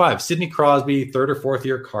 25. Sidney Crosby, third or fourth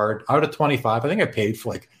year card out of 25. I think I paid for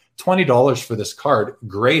like $20 for this card,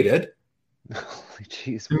 graded. Holy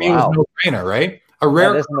jeez. To me, it was no brainer, right? A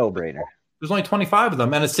rare. That is no brainer. There's only 25 of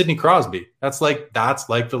them, and it's Sidney Crosby. That's like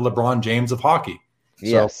the LeBron James of hockey.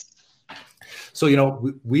 Yes. So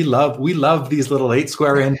we love these little 8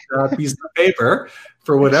 square inch pieces of paper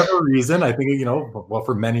for whatever reason. I think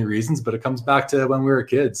for many reasons, but it comes back to when we were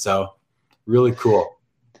kids. So really cool.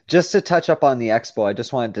 Just to touch up on the expo, I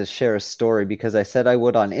just wanted to share a story because I said I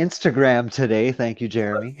would on Instagram today. Thank you,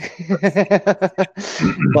 Jeremy.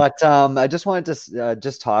 But I just wanted to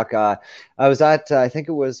just talk. I was at, I think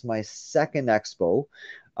it was my second expo.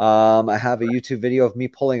 I have a YouTube video of me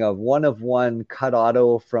pulling a 1-of-1 cut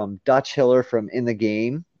auto from Dutch Hiller from In the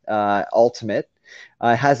Game Ultimate.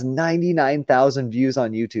 It has 99,000 views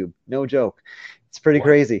on YouTube. No joke. It's pretty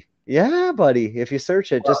crazy. Yeah, buddy. If you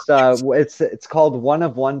search it, just it's called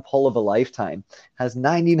 1-of-1 pull of a lifetime. Has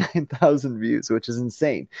 99,000 views, which is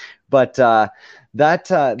insane. But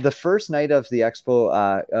the first night of the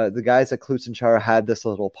expo, the guys at Klutzenchar had this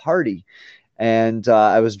little party, and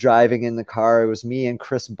I was driving in the car. It was me and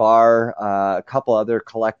Chris Barr, a couple other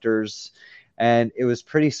collectors, and it was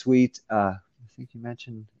pretty sweet. I think you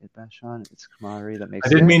mentioned it, Shawn. It's camaraderie that makes. I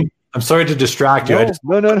didn't mean. I'm sorry to distract you.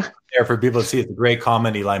 No. There for people to see. It's a great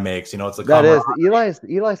comment Eli makes. It's a that is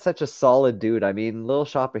Eli's such a solid dude. I mean, Little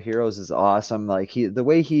Shop of Heroes is awesome. Like the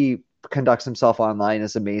way he conducts himself online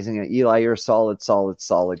is amazing. And Eli, you're a solid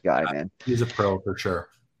guy, man. He's a pro for sure.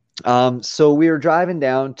 So we were driving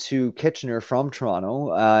down to Kitchener from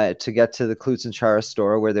Toronto to get to the Klutzenchara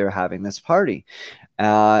store where they were having this party.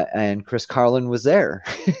 And Chris Carlin was there.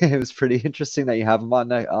 It was pretty interesting that you have him on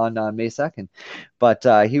May 2nd.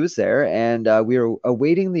 But he was there, and we were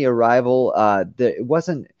awaiting the arrival. It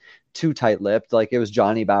wasn't too tight-lipped. Like, it was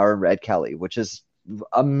Johnny Bower and Red Kelly, which is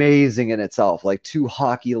amazing in itself. Like, 2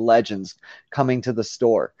 hockey legends coming to the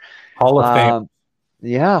store. Hall of Fame.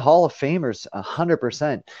 Yeah, Hall of Famers,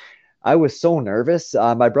 100%. I was so nervous.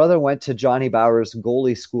 My brother went to Johnny Bower's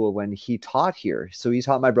goalie school when he taught here. So he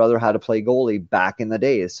taught my brother how to play goalie back in the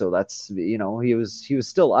days. So that's, he was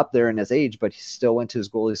still up there in his age, but he still went to his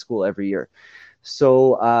goalie school every year.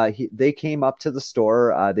 So they came up to the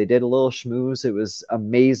store. They did a little schmooze. It was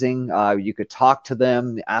amazing. You could talk to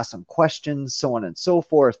them, ask them questions, so on and so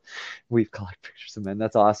forth. We've collected pictures of them.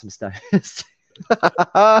 That's awesome stuff.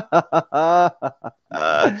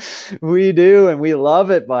 We do, and we love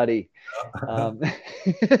it, buddy. All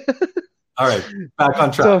right, back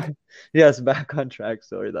on track. So, yes, back on track.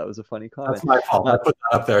 Sorry, that was a funny comment. That's my fault. I put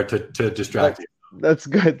that up there to distract you. That's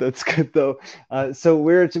good. That's good, though. So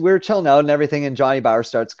we're chilling out and everything, and Johnny Bower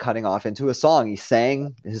starts cutting off into a song. He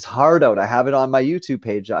sang his heart out. I have it on my YouTube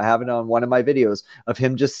page. I have it on one of my videos of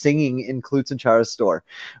him just singing in Klutzenchara's store.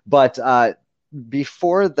 But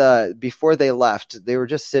before they left, they were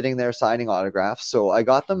just sitting there signing autographs. So I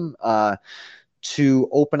got them to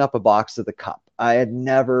open up a box of the cup. I had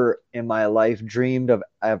never in my life dreamed of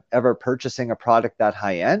ever purchasing a product that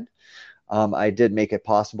high end. I did make it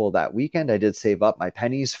possible that weekend. I did save up my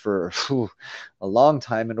pennies for a long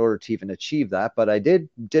time in order to even achieve that, but I did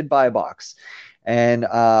buy a box. And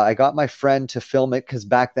I got my friend to film it because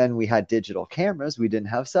back then we had digital cameras. We didn't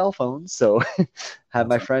have cell phones. So had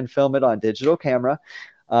my friend film it on digital camera.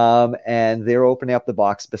 And they were opening up the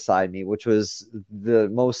box beside me, which was the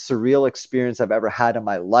most surreal experience I've ever had in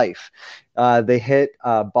my life. They hit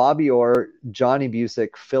Bobby Orr, Johnny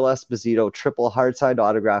Busick, Phil Esposito, triple hard side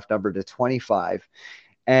autograph number to 25.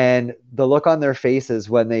 And the look on their faces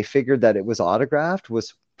when they figured that it was autographed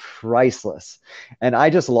was priceless. And I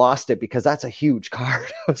just lost it because that's a huge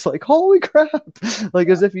card. I was like, holy crap, like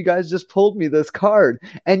as if you guys just pulled me this card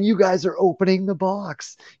and you guys are opening the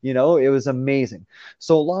box. It was amazing.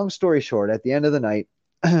 So long story short, at the end of the night,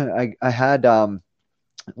 I had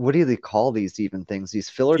what do they call these even things, these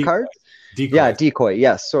filler cards? Decoy. Yeah, decoy.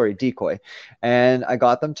 Yes, sorry, decoy. And I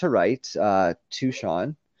got them to write to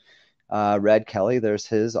Shawn. Red Kelly, there's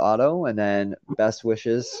his auto, and then best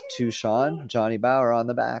wishes to Shawn, Johnny Bower on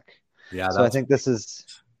the back. Yeah. So I think this is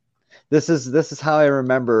how I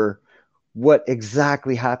remember what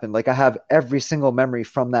exactly happened. Like I have every single memory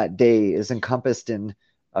from that day is encompassed in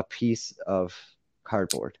a piece of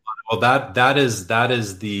cardboard. Well, that is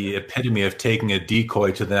the epitome of taking a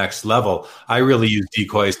decoy to the next level. I really use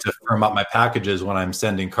decoys to firm up my packages when I'm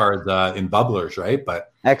sending cards in bubblers, right?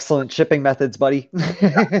 But Excellent shipping methods, buddy.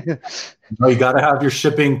 you got to have your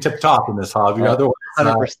shipping tip top in this hobby, otherwise,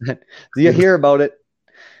 100%. Do you hear about it?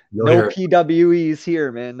 No hear PWEs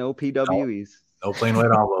here, man. No PWEs. No plain white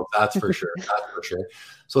envelope. That's for sure. That's for sure.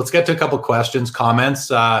 So let's get to a couple questions, comments.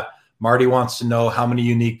 Marty wants to know how many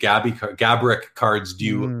unique Gabrick cards do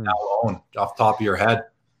you now own off the top of your head?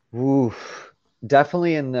 Ooh,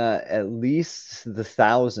 definitely in the at least the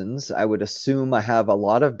thousands. I would assume I have a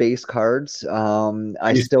lot of base cards.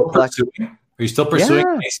 I still collect. Are you still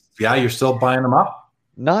pursuing? Yeah, you're still buying them up.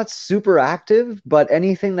 Not super active, but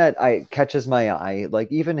anything that catches my eye,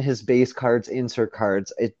 like even his base cards, insert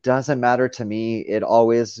cards, it doesn't matter to me. It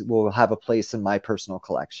always will have a place in my personal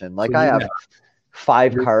collection. Like I have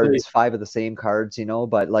 5 cards, 5 of the same cards,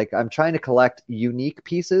 but like I'm trying to collect unique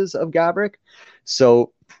pieces of Gabrick.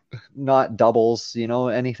 So not doubles,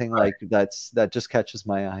 anything like that just catches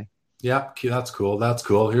my eye. Yeah, that's cool. That's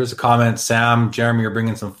cool. Here's a comment. Sam, Jeremy, you're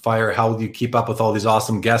bringing some fire. How will you keep up with all these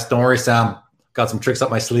awesome guests? Don't worry, Sam. Got some tricks up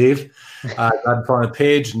my sleeve. Got on the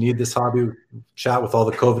page. Need this hobby chat with all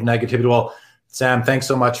the COVID negativity. Well, Sam, thanks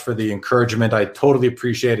so much for the encouragement. I totally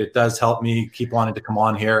appreciate it. It does help me keep wanting to come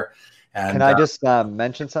on here. And can I just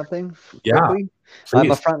mention something quickly?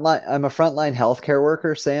 I'm a frontline healthcare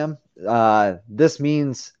worker, Sam. This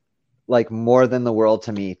means like more than the world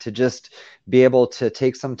to me to just be able to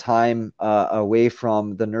take some time away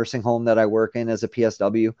from the nursing home that I work in as a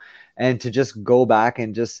PSW and to just go back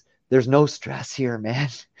and just. There's no stress here, man.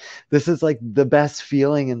 This is like the best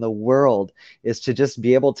feeling in the world is to just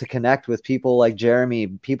be able to connect with people like Jeremy,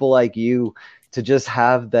 people like you, to just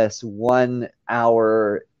have this 1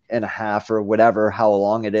 hour and a half or whatever, how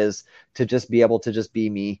long it is, to just be able to just be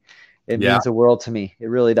me. It means the world to me. It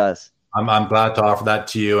really does. I'm glad to offer that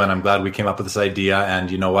to you, and I'm glad we came up with this idea. And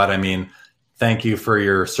you know what? I mean, thank you for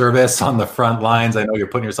your service on the front lines. I know you're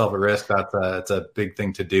putting yourself at risk. It's a big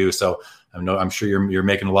thing to do. So I'm sure you're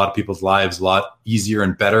making a lot of people's lives a lot easier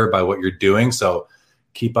and better by what you're doing. So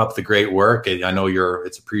keep up the great work. I know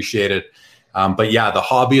it's appreciated. But yeah, the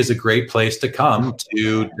hobby is a great place to come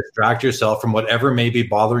to distract yourself from whatever may be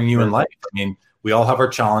bothering you in life. I mean, we all have our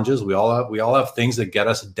challenges. We all have things that get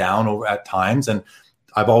us down over at times. And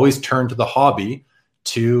I've always turned to the hobby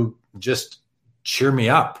to just cheer me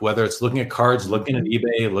up, whether it's looking at cards, looking at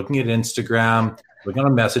eBay, looking at Instagram, looking at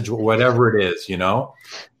a message, whatever it is,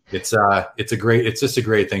 it's just a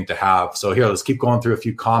great thing to have. So here, let's keep going through a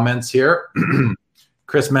few comments here.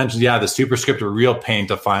 Chris mentions, the superscript are a real pain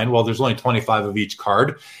to find. Well, there's only 25 of each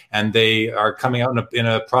card, and they are coming out in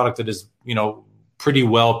a product that is, pretty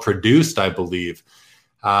well produced, I believe.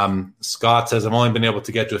 Scott says, I've only been able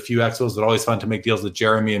to get to a few expos, but always fun to make deals with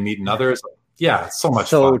Jeremy and meeting others. Yeah, it's so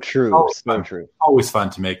much fun. True. True. Always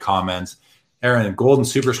fun to make comments. Aaron, golden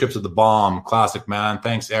superscripts of the bomb. Classic, man.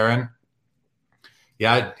 Thanks, Aaron.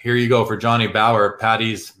 Yeah, here you go for Johnny Bauer.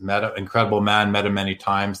 Patty's incredible man, met him many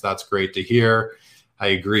times. That's great to hear. I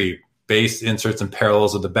agree. Base inserts and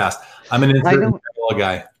parallels are the best. I'm an insert and parallel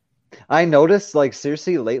guy. I noticed, like,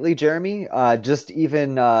 seriously, lately, Jeremy, just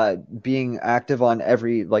even being active on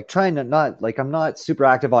every, like, trying to not, like, I'm not super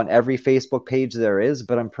active on every Facebook page there is,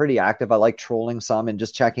 but I'm pretty active. I like trolling some and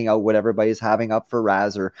just checking out what everybody's having up for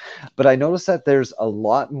Razor. But I noticed that there's a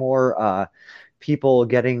lot more people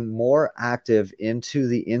getting more active into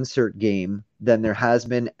the insert game than there has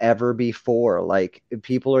been ever before. Like,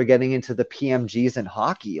 people are getting into the PMGs in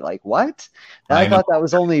hockey. Like, what? I thought that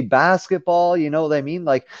was only basketball. You know what I mean?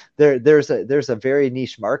 Like, there's a very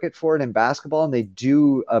niche market for it in basketball, and they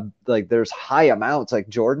do like, there's high amounts. Like,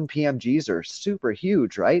 Jordan PMGs are super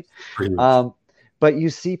huge, right? But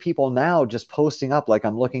you see people now just posting up, like,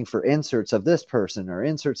 I'm looking for inserts of this person or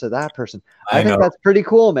inserts of that person. I think that's pretty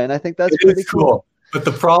cool, man. I think that's pretty cool. But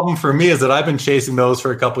the problem for me is that I've been chasing those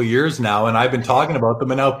for a couple of years now, and I've been talking about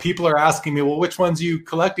them, and now people are asking me, well, which ones are you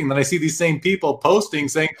collecting? Then I see these same people posting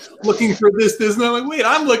saying, looking for this, and I'm like, wait,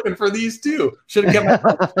 I'm looking for these too. Should have kept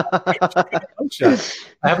my shot.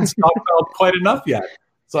 I haven't stockpiled quite enough yet.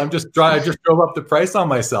 So I just drove up the price on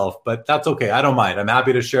myself, but that's okay. I don't mind. I'm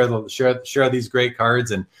happy to share these great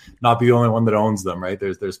cards and not be the only one that owns them, right?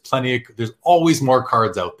 There's always more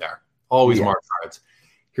cards out there. Always more cards.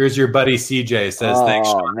 Here's your buddy CJ says, thanks,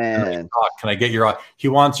 Shawn. Man. Can I get he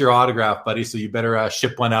wants your autograph, buddy, so you better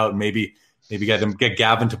ship one out and maybe get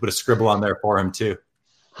Gavin to put a scribble on there for him too.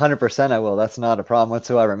 100% I will. That's not a problem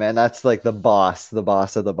whatsoever, man. That's like the boss of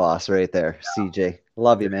the boss right there. Yeah. CJ.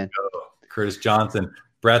 Love you, man. Curtis Johnson.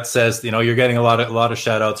 Brett says, you're getting a lot of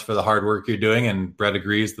shout outs for the hard work you're doing, and Brett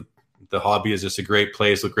agrees. The hobby is just a great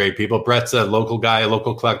place with great people. Brett's a local guy, a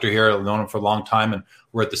local collector here. I've known him for a long time, and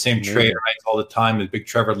we're at the same trade nights all the time. The big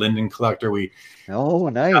Trevor Linden collector. We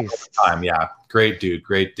nice time. Yeah, great dude.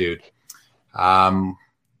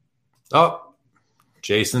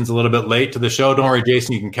 Jason's a little bit late to the show. Don't worry,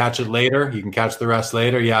 Jason. You can catch it later. You can catch the rest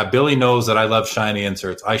later. Yeah, Billy knows that I love shiny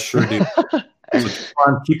inserts. I sure do.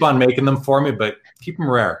 So keep on making them for me, but keep them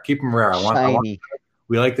rare.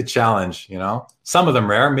 We like the challenge, Some of them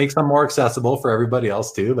rare, makes them more accessible for everybody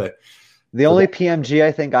else too. But the only PMG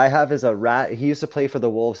I think I have is a rat. He used to play for the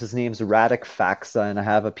Wolves. His name's Radek Faxa, and I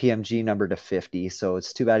have a PMG number to 50. So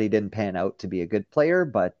it's too bad he didn't pan out to be a good player,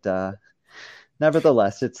 but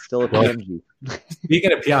nevertheless, it's still a PMG.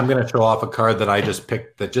 Speaking of I'm going to show off a card that I just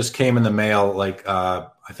picked that just came in the mail,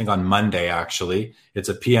 I think on Monday, actually. It's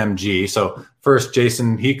a PMG. So first,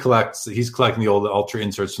 Jason, he's collecting the old Ultra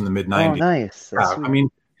inserts from the mid-90s. Oh, nice. I mean,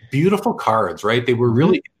 beautiful cards, right? They were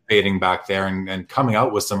really innovating back there and coming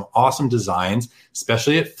out with some awesome designs,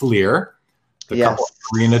 especially at Fleer, the couple of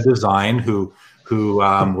Arena Design, who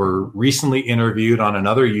were recently interviewed on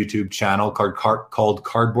another YouTube channel called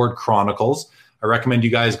Cardboard Chronicles. I recommend you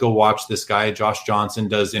guys go watch this guy. Josh Johnson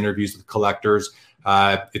does interviews with collectors.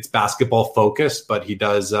 It's basketball focused, but he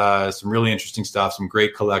does some really interesting stuff, some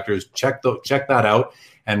great collectors. Check that out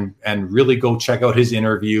and really go check out his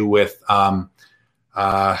interview with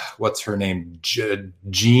what's her name?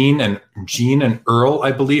 Jean and Earl,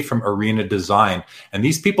 I believe, from Arena Design. And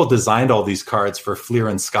these people designed all these cards for Fleer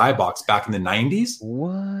and Skybox back in the 90s.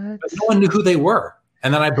 What? But no one knew who they were.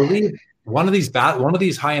 And then I believe one of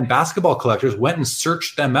these high-end basketball collectors went and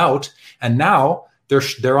searched them out, and now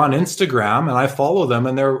they're on Instagram, and I follow them,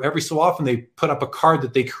 and they're every so often they put up a card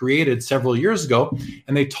that they created several years ago,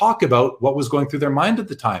 and they talk about what was going through their mind at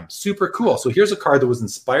the time. Super cool. So here's a card that was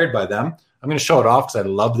inspired by them. I'm going to show it off because I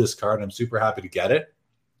love this card. I'm super happy to get it.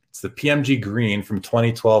 It's the PMG Green from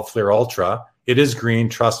 2012 Fleer Ultra. It is green.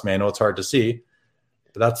 Trust me, I know it's hard to see.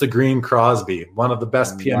 But that's the green Crosby, one of the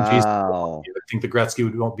best PMGs. Wow. I think the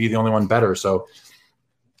Gretzky won't be the only one better. So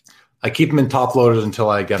I keep them in top loaded until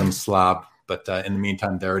I get them slabbed. But in the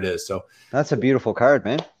meantime, there it is. So that's a beautiful card,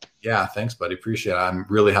 man. Yeah, thanks, buddy. Appreciate it. I'm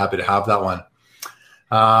really happy to have that one.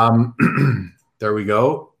 There we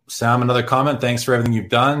go. Sam, another comment. Thanks for everything you've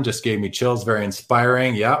done. Just gave me chills. Very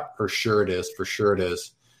inspiring. Yeah, for sure it is.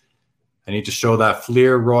 I need to show that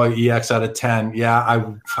Fleer Roy EX out of 10. Yeah,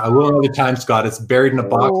 I will another time, Scott. It's buried in a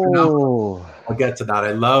box for now. I'll get to that.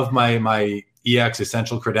 I love my EX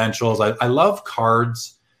Essential Credentials. I love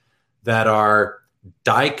cards that are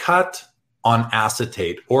die cut on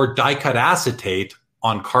acetate or die cut acetate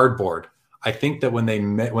on cardboard. I think that when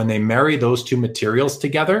they marry those two materials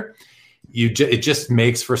together, it just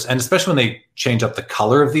makes for, and especially when they change up the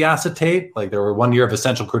color of the acetate. Like there were one year of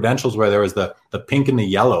Essential Credentials where there was the pink and the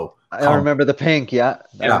yellow. I remember the pink. Yeah.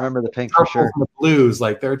 I remember the pink for sure. The blues,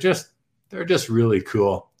 like they're just really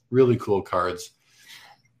cool cards.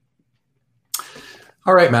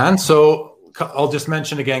 All right, man. So I'll just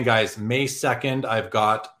mention again, guys, May 2nd, I've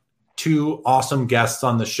got two awesome guests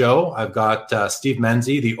on the show. I've got Steve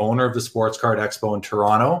Menzie, the owner of the Sports Card Expo in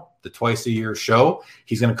Toronto, the twice a year show.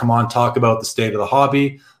 He's going to come on, talk about the state of the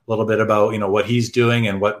hobby, a little bit about, what he's doing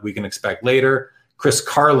and what we can expect later. Chris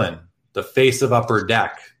Carlin, the face of Upper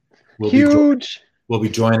Deck, will be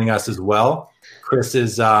joining us as well. Chris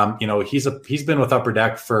is, he's been with Upper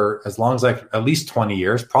Deck for as long as at least 20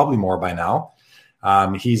 years, probably more by now.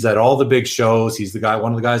 He's at all the big shows. He's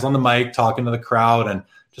one of the guys on the mic talking to the crowd, and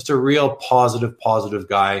just a real positive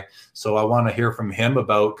guy. So I want to hear from him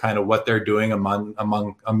about kind of what they're doing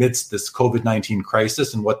amidst this COVID-19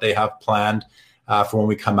 crisis and what they have planned for when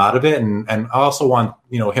we come out of it. And I also want,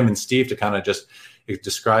 him and Steve to kind of just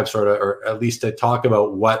describe sort of, or at least to talk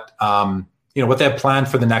about what, what they have planned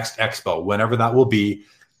for the next expo, whenever that will be.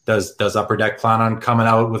 Does Upper Deck plan on coming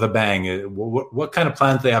out with a bang? What kind of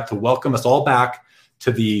plans they have to welcome us all back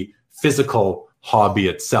to the physical hobby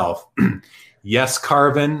itself? Yes,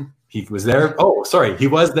 Carvin, he was there. Oh, sorry, he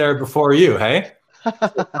was there before you, hey? So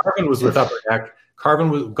Carvin was with Upper Deck.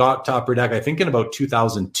 Carvin got to Upper Deck, I think, in about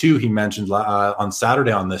 2002, he mentioned on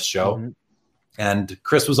Saturday on this show. Mm-hmm. And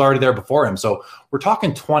Chris was already there before him. So we're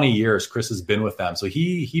talking 20 years Chris has been with them. So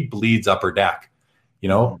he bleeds Upper Deck,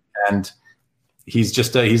 and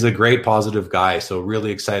he's a great positive guy. So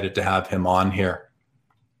really excited to have him on here.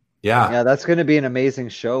 Yeah, that's going to be an amazing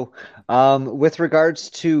show. With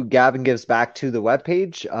regards to Gavin Gives Back to the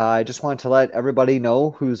webpage, I just want to let everybody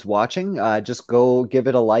know who's watching. Just go give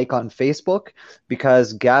it a like on Facebook,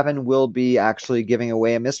 because Gavin will be actually giving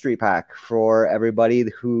away a mystery pack for everybody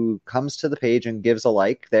who comes to the page and gives a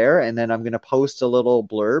like there. And then I'm going to post a little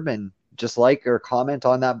blurb, and just like or comment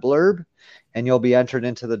on that blurb, and you'll be entered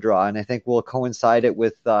into the draw. And I think we'll coincide it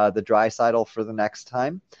with the dry sidle for the next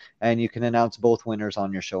time, and you can announce both winners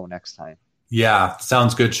on your show next time. Yeah,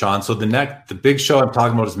 sounds good, Shawn. So the big show I'm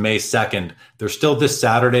talking about is May 2nd. There's still this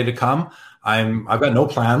Saturday to come. I've got no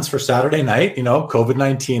plans for Saturday night,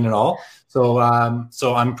 COVID-19 and all. So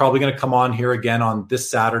I'm probably going to come on here again on this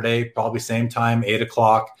Saturday, probably same time,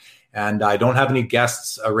 8:00. And I don't have any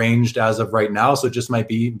guests arranged as of right now. So it just might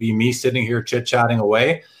be me sitting here chit-chatting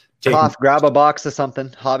away. Grab a box of something,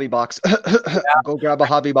 hobby box. Go grab a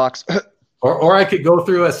hobby box. Or I could go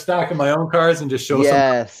through a stack of my own cards and just show some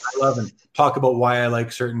cards I love and talk about why I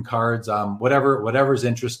like certain cards. Whatever's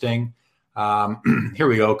interesting. Here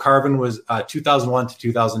we go. Carvin was 2001 to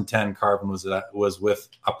 2010. Carvin was with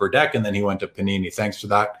Upper Deck, and then he went to Panini. Thanks for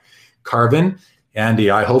that, Carvin. Andy,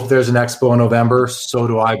 I hope there's an expo in November. So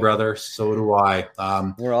do I, brother. So do I.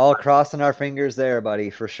 We're all crossing our fingers there, buddy,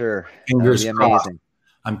 for sure. Fingers That'd be amazing.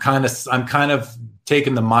 I'm kind of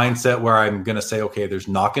taking the mindset where I'm going to say, okay, there's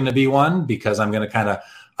not going to be one, because I'm going to kind of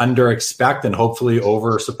under expect and hopefully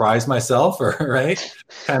over surprise myself, or right?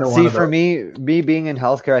 Kind of. See, for me being in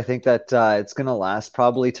healthcare, I think that it's going to last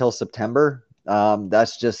probably till September.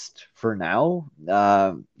 That's just for now.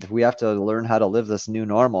 We have to learn how to live this new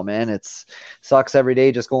normal, man. It's sucks every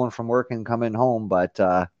day just going from work and coming home, but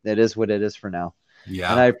it is what it is for now.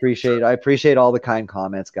 Yeah. And I appreciate all the kind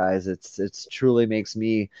comments, guys. It's truly makes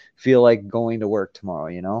me feel like going to work tomorrow,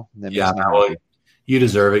 Yeah, well, you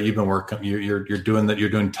deserve it. You've been working, you're doing that.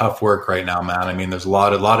 You're doing tough work right now, man. I mean, there's a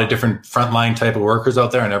lot of different frontline type of workers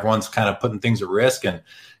out there, and everyone's kind of putting things at risk and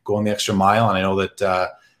going the extra mile. And I know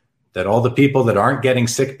that all the people that aren't getting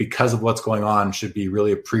sick because of what's going on should be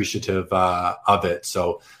really appreciative of it.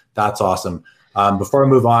 So that's awesome. Before I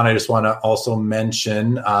move on, I just want to also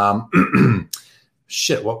mention, I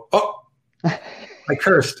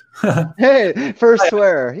cursed. Hey, first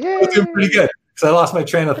swear. Yeah, I'm doing pretty good. So I lost my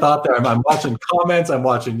train of thought there. I'm watching comments. I'm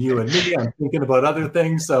watching you and me. I'm thinking about other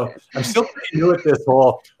things. So I'm still pretty new at this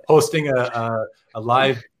whole hosting a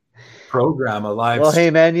live program, Well, hey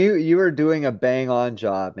man, you are doing a bang on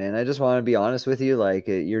job, man. I just want to be honest with you, like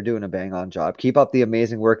you're doing a bang on job. Keep up the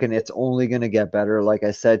amazing work, and it's only going to get better. Like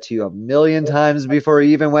I said to you a million times before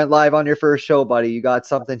you even went live on your first show, buddy, you got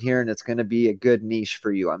something here, and it's going to be a good niche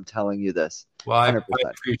for you. I'm telling you this. Well, I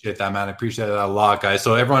appreciate that, man. I appreciate that a lot, guys.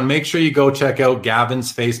 So everyone, make sure you go check out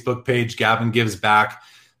Gavin's Facebook page. Gavin Gives Back.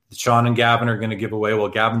 Shawn and Gavin are going to give away. Well,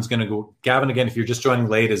 Gavin, again, if you're just joining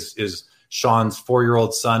late, is Shawn's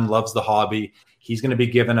 4-year-old son, loves the hobby. He's going to be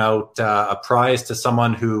giving out a prize to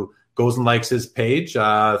someone who goes and likes his page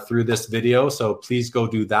through this video. So please go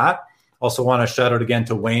do that. Also want to shout out again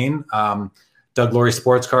to Wayne, Doug Laurie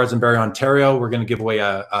Sports Cards in Barrie, Ontario. We're going to give away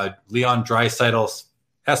a Leon Draisaitl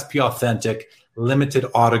SP Authentic limited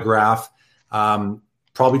autograph.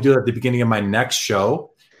 Probably do it at the beginning of my next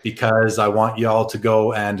show, because I want you all to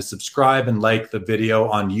go and subscribe and like the video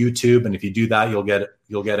on YouTube. And if you do that,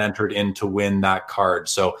 you'll get entered in to win that card.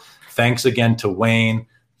 So thanks again to Wayne.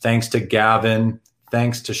 Thanks to Gavin.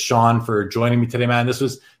 Thanks to Shawn for joining me today, man. This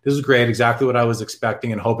was great. Exactly what I was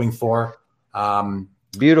expecting and hoping for.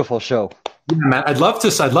 Beautiful show. Yeah, man, I'd love to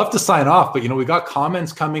sign off, but we got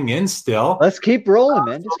comments coming in still. Let's keep rolling,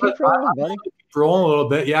 man. Just keep rolling, buddy. Keep rolling a little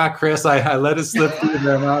bit. Yeah, Chris, I let it slip through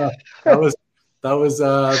there, man. That was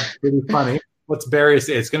pretty funny. What's Barry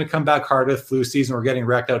say? It's going to come back hard with flu season. We're getting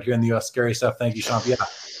wrecked out here in the U.S. Scary stuff. Thank you, Shawn. Yeah,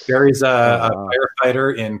 Barry's a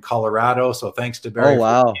firefighter in Colorado, so thanks to Barry. Oh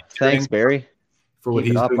wow, thanks Barry for what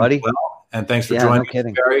he's doing, buddy. Well. And thanks for joining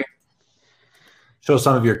me, Barry. Show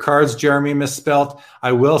some of your cards, Jeremy misspelt.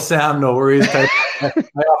 I will, Sam. No worries. I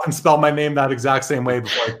often spell my name that exact same way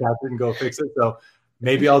before I catch it and go fix it. So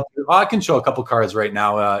maybe I can show a couple cards right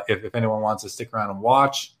now if anyone wants to stick around and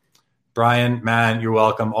watch. Brian, man, you're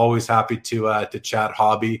welcome. Always happy to chat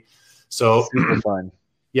hobby. So super fun.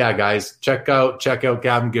 Yeah, guys, check out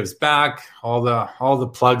Gavin Gives Back. All the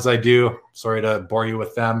plugs I do. Sorry to bore you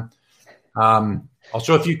with them. I'll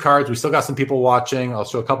show a few cards. We still got some people watching. I'll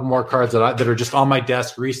show a couple more cards that are just on my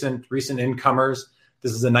desk. Recent incomers.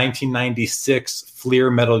 This is a 1996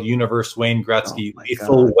 Fleer Metal Universe Wayne Gretzky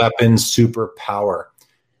Lethal Weapons Super Power.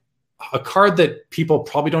 A card that people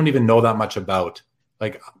probably don't even know that much about.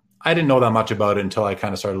 Like, I didn't know that much about it until I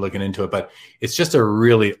kind of started looking into it, but it's just a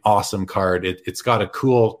really awesome card. It's got a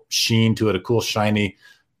cool sheen to it, a cool shiny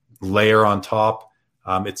layer on top.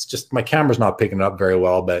 It's just, my camera's not picking it up very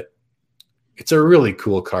well, but it's a really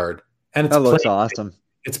cool card. And it's looks awesome.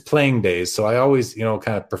 It's playing days. So I always, kind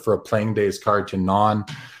of prefer a playing days card to non.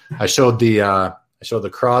 I showed the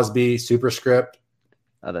Crosby superscript.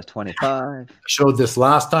 out of 25. I showed this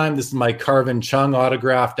last time. This is my Carvin Chung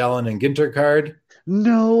autographed Ellen and Ginter card.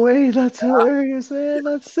 No way. That's hilarious, man.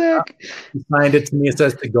 That's sick. He signed it to me. It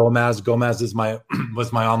says to Gomez. Gomez is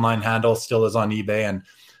was my online handle, still is on eBay and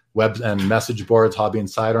web and message boards, Hobby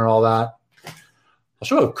Insider and all that. I'll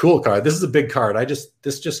show a cool card. This is a big card.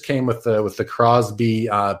 This just came with the Crosby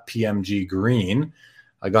PMG green.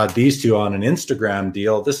 I got these two on an Instagram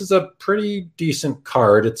deal. This is a pretty decent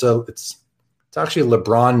card. It's actually a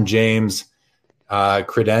LeBron James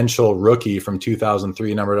credential rookie from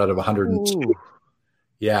 2003, numbered out of 102. Ooh.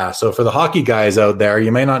 Yeah. So for the hockey guys out there,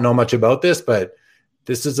 you may not know much about this, but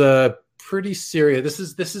this is a pretty serious.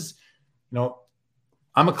 This is,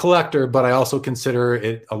 I'm a collector, but I also consider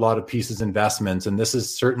it a lot of pieces investments, and this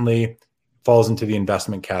is certainly falls into the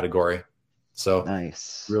investment category. So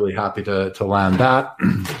nice. Really happy to land that.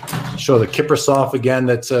 Show the Kiprusoff again.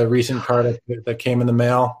 That's a recent card that came in the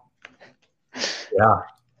mail. Yeah.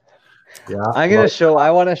 I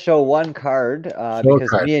want to show one card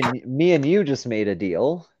because me and you just made a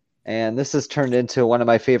deal, and this has turned into one of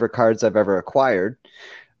my favorite cards I've ever acquired.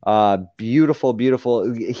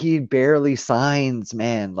 Beautiful. He barely signs,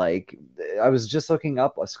 man. Like, I was just looking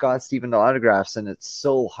up Scott Stevens autographs, and it's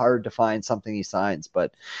so hard to find something he signs.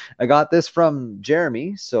 But I got this from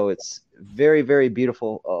Jeremy, so it's very, very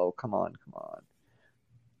beautiful. Oh, come on.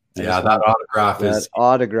 Yeah, that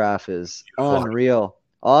autograph is unreal.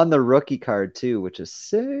 On the rookie card too, which is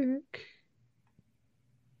sick.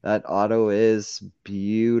 That auto is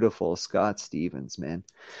beautiful. Scott Stevens, man.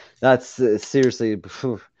 That's seriously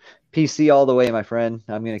PC all the way, my friend.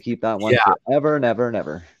 I'm going to keep that one forever and ever and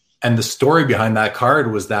ever. And the story behind that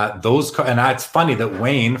card was that and it's funny that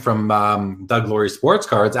Wayne from Doug Laurie Sports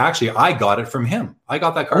Cards, actually, I got it from him. I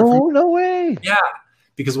got that card from him. No way. Yeah,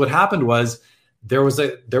 because what happened was there was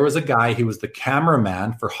a guy, he was the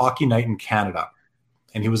cameraman for Hockey Night in Canada.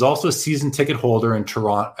 And he was also a season ticket holder in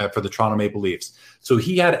Toronto for the Toronto Maple Leafs. So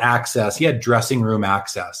he had access. He had dressing room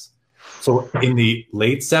access. So in the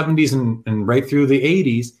late 70s and right through the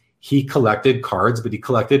 80s, he collected cards, but he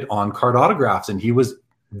collected on-card autographs. And he was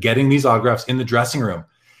getting these autographs in the dressing room.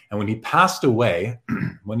 And when he passed away,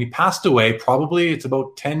 probably it's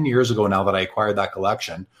about 10 years ago now that I acquired that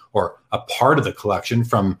collection, or a part of the collection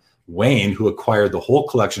from Wayne, who acquired the whole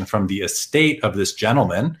collection from the estate of this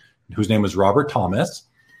gentleman, whose name was Robert Thomas.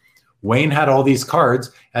 Wayne had all these cards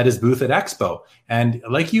at his booth at Expo. And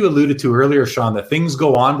like you alluded to earlier, Shawn, that things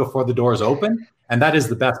go on before the doors open. And that is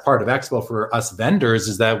the best part of Expo for us vendors,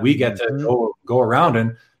 is that we get to go around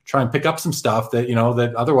and try and pick up some stuff that,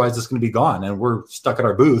 that otherwise is going to be gone. And we're stuck at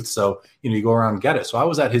our booth. So, you go around and get it. So I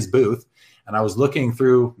was at his booth and I was looking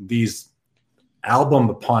through these album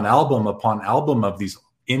upon album upon album of these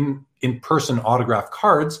in-person autographed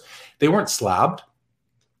cards. They weren't slabbed.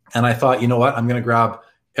 And I thought, you know what? I'm going to grab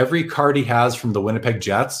every card he has from the Winnipeg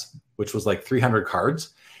Jets, which was like 300 cards.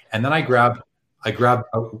 And then I grabbed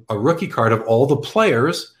a rookie card of all the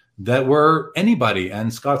players that were anybody.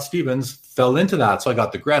 And Scott Stevens fell into that. So I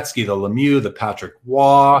got the Gretzky, the Lemieux, the Patrick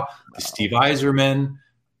Waugh, the Steve Yzerman,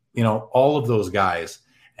 all of those guys.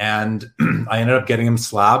 And I ended up getting him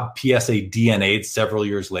slabbed, PSA DNA'd several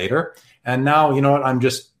years later. And now, I'm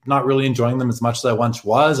just not really enjoying them as much as I once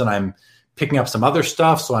was. And I'm picking up some other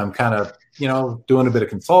stuff. So I'm kind of, doing a bit of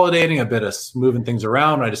consolidating, a bit of moving things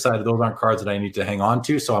around. I decided those aren't cards that I need to hang on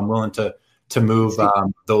to. So I'm willing to move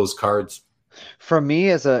those cards. For me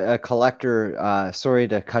as a collector, sorry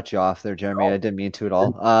to cut you off there, Jeremy. I didn't mean to at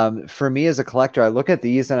all. For me as a collector, I look at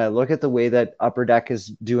these and I look at the way that Upper Deck is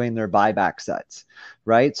doing their buyback sets,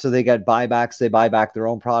 right? So they get buybacks. They buy back their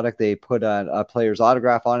own product. They put a player's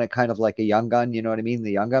autograph on it, kind of like a Young Gun. You know what I mean?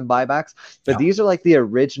 The Young Gun buybacks. But these are like the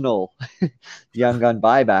original Young Gun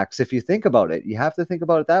buybacks. If you think about it, you have to think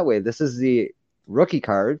about it that way. This is the rookie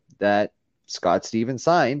card that Scott Stevens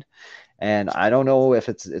signed. And I don't know if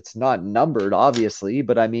it's not numbered, obviously,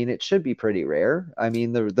 but I mean, it should be pretty rare. I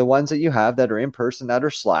mean, the ones that you have that are in person that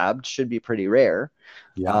are slabbed should be pretty rare.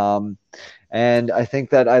 Yeah. And I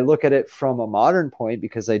think that I look at it from a modern point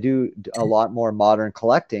because I do a lot more modern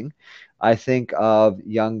collecting. I think of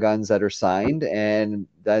Young Guns that are signed, and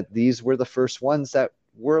that these were the first ones that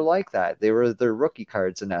were like that. They were their rookie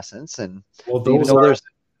cards in essence. And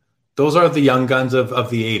those are the Young Guns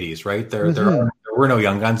of the 80s, right? There were no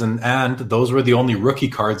Young Guns, and those were the only rookie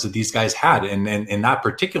cards that these guys had. And in that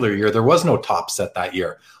particular year, there was no top set that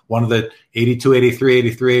year. One of the 82, 83,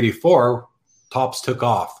 83, 84 tops took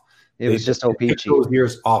off. It was just O-Pee-Chee. Those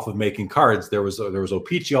years off of making cards. There was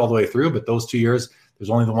O-Pee-Chee all the way through, but those 2 years, there's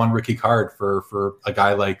only the one rookie card for a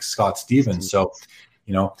guy like Scott Stevens. So,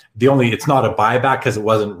 it's not a buyback because it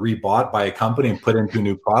wasn't rebought by a company and put into a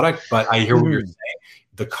new product. But I hear what you're saying.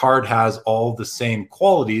 the card has all the same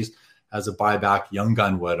qualities as a buyback Young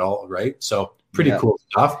Gun would, all right? So pretty cool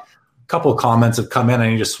stuff. A couple of comments have come in. I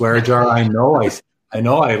need a swear jar. I know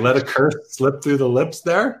I let a curse slip through the lips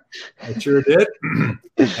there. I sure did.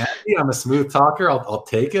 Andy, I'm a smooth talker. I'll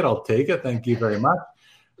take it. I'll take it. Thank you very much.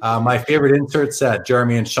 My favorite insert set,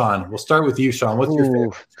 Jeremy and Shawn. We'll start with you, Shawn. What's your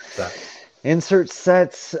favorite set? Insert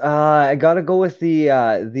sets. I got to go with the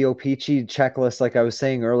O-Pee-Chee checklist. Like I was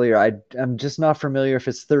saying earlier, I'm just not familiar if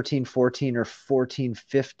it's 13-14 or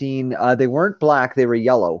 14-15. They weren't black; they were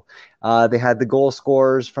yellow. They had the goal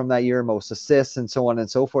scorers from that year, most assists, and so on and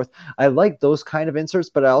so forth. I like those kind of inserts,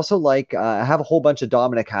 but I also like, I have a whole bunch of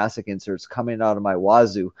Dominic Hasek inserts coming out of my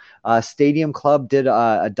wazoo. Stadium Club did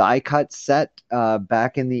a die cut set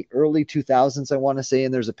back in the early 2000s, I want to say,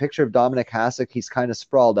 and there's a picture of Dominic Hasek. He's kind of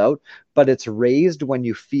sprawled out, but it's raised when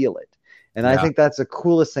you feel it. And I think that's the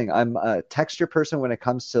coolest thing. I'm a texture person when it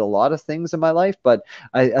comes to a lot of things in my life, but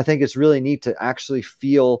I think it's really neat to actually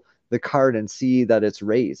feel the card and see that it's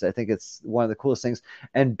raised. I think it's one of the coolest things.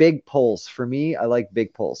 And big pulls. For me, I like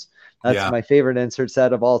big pulls. That's my favorite insert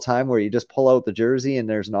set of all time, where you just pull out the jersey and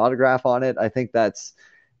there's an autograph on it. I think that's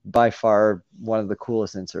by far one of the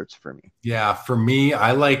coolest inserts for me. Yeah, for me,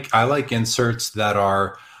 I like inserts that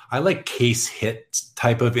are, I like case hit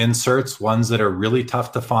type of inserts, ones that are really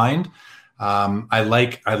tough to find. I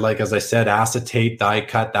like, as I said, acetate, die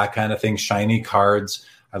cut, that kind of thing, shiny cards.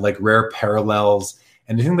 I like rare parallels.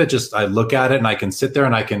 Anything that just, I look at it and I can sit there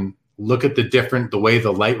and I can look at the way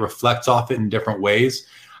the light reflects off it in different ways.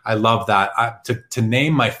 I love that. To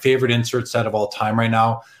name my favorite insert set of all time right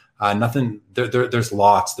now, nothing. There's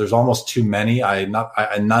lots. There's almost too many.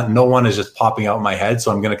 No one is just popping out in my head,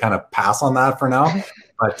 so I'm going to kind of pass on that for now.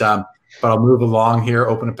 But I'll move along here.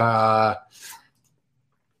 Open up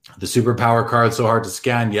the superpower card. So hard to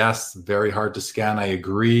scan. Yes, very hard to scan. I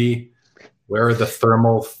agree. Where are the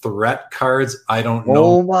thermal threat cards? I don't know.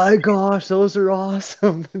 Oh my gosh, those are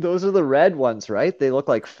awesome. Those are the red ones, right? They look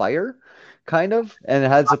like fire, kind of, and it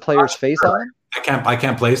has the player's face on them. I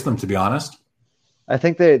can't place them, to be honest. I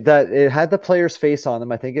think that it had the player's face on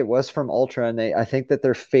them. I think it was from Ultra, and I think that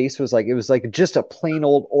their face was like, it was like just a plain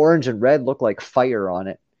old orange and red, looked like fire on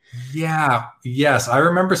it. Yeah. Yes, I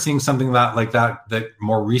remember seeing something that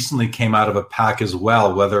more recently came out of a pack as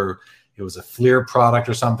well. Whether it was a Fleer product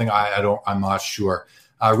or something, I'm not sure.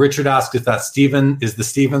 Richard asked if that is the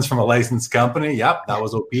Stevens from a licensed company. Yep, that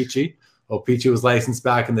was O-Pee-Chee. O-Pee-Chee was licensed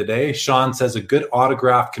back in the day. Shawn says a good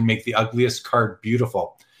autograph can make the ugliest card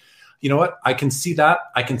beautiful. You know what? I can see that.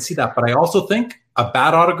 But I also think a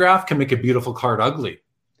bad autograph can make a beautiful card ugly.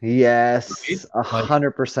 Yes,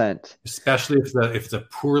 100%. Especially if it's a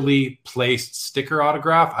poorly placed sticker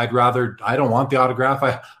autograph. I don't want the autograph.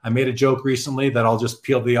 I made a joke recently that I'll just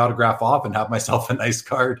peel the autograph off and have myself a nice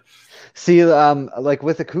card. See, like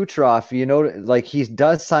with the Kucherov, like he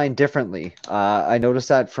does sign differently. I noticed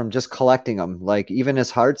that from just collecting them. Like even his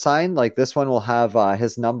hard sign, like this one will have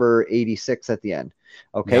his number 86 at the end.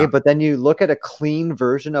 Okay, but then you look at a clean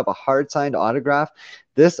version of a hard signed autograph.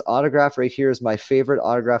 This autograph right here is my favorite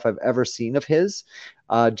autograph I've ever seen of his.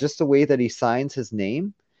 Just the way that he signs his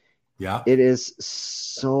name. Yeah, it is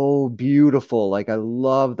so beautiful. Like I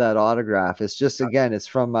love that autograph. It's just, again, it's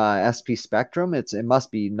from SP Spectrum. It's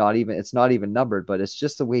not even numbered, but it's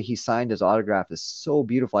just the way he signed his autograph is so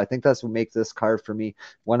beautiful. I think that's what makes this card for me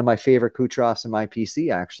one of my favorite Kucherovs in my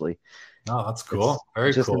PC. Actually, oh, that's cool.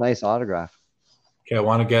 Very just cool. A nice autograph. Okay, I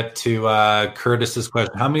want to get to Curtis's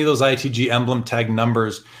question. How many of those ITG emblem tag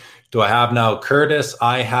numbers do I have now? Curtis,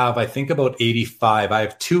 I have, I think, about 85. I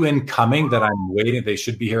have 2 incoming that I'm waiting. They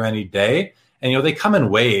should be here any day. And, they come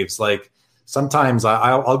in waves. Like sometimes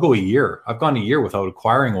I'll go a year. I've gone a year without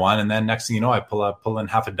acquiring one. And then next thing you know, I pull in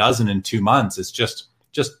half a dozen in 2 months. It's just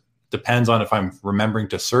depends on if I'm remembering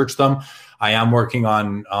to search them. I am working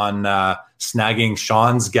on snagging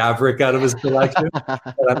Shawn's Gavrik out of his collection.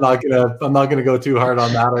 But I'm not gonna go too hard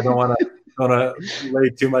on that. I don't want to lay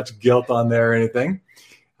too much guilt on there or anything.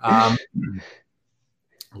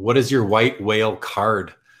 What is your white whale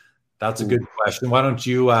card? That's a good question. Why don't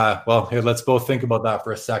you? Here, let's both think about that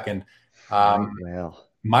for a second.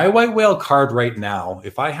 My white whale card right now,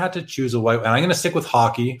 if I had to choose a white, and I'm going to stick with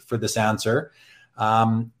hockey for this answer,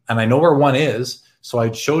 and I know where one is. So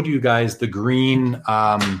I showed you guys the green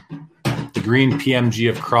PMG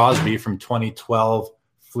of Crosby from 2012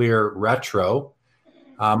 Fleer Retro.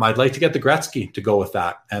 I'd like to get the Gretzky to go with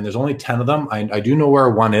that. And there's only 10 of them. I do know where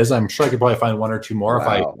one is. I'm sure I could probably find 1 or 2 more if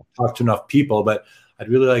I talk to enough people, but I'd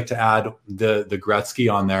really like to add the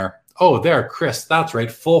Gretzky on there. Oh, there, Chris, that's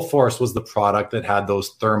right. Full Force was the product that had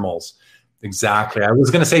those thermals. Exactly. I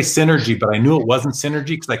was going to say Synergy, but I knew it wasn't Synergy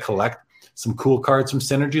because I collect some cool cards from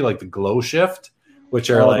Synergy, like the Glow Shift, which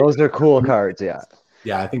are those are cool cards. Yeah.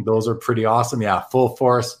 Yeah, I think those are pretty awesome. Yeah, full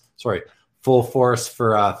force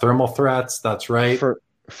for thermal threats. That's right.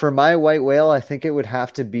 For my white whale, I think it would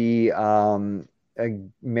have to be a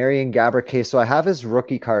Marion Gabrick case. So I have his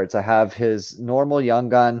rookie cards. I have his normal Young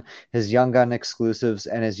Gun, his Young Gun exclusives,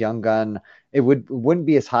 and his Young Gun. Wouldn't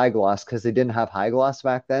be as high gloss because they didn't have high gloss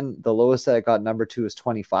back then. The lowest that I got number 2 is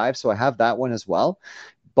 25. So I have that one as well.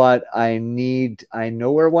 But I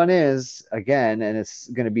know where one is again, and it's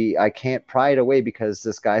going to be, I can't pry it away because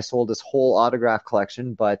this guy sold his whole autograph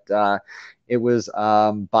collection, but it was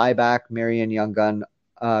buyback Marion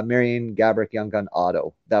Gabrick Young Gun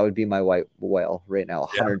auto. That would be my white whale right now,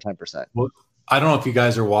 110%. Well, I don't know if you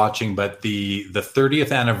guys are watching, but the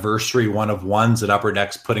 30th anniversary one of ones that Upper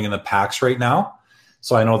Deck's putting in the packs right now.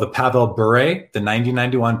 So I know the Pavel Bure, the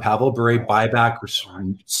 1991 Pavel Bure buyback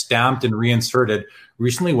stamped and reinserted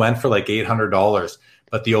recently went for like $800.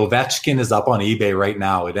 But the Ovechkin is up on eBay right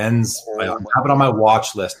now. It ends, I have it on my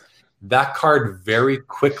watch list. That card very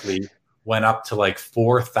quickly went up to like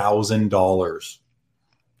 $4,000.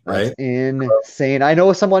 Right? That's insane. I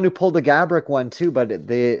know someone who pulled the Gabrick one too, but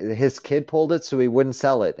his kid pulled it, so he wouldn't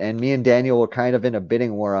sell it. And me and Daniel were kind of in a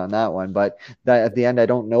bidding war on that one. But at the end, I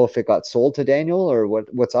don't know if it got sold to Daniel or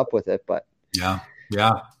what's up with it. But yeah.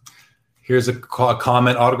 Here's a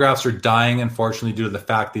comment. Autographs are dying, unfortunately, due to the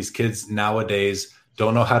fact these kids nowadays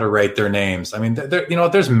don't know how to write their names. I mean,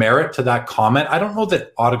 there's merit to that comment. I don't know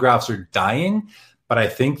that autographs are dying, but I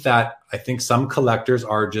think some collectors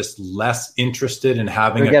are just less interested in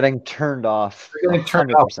having. They're getting turned off. They're getting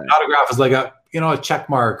turned off. An autograph is like a check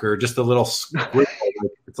mark or just a little squiggle.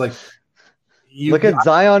 It's like look at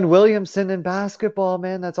Zion Williamson in basketball,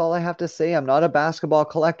 man. That's all I have to say. I'm not a basketball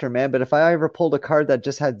collector, man, but if I ever pulled a card that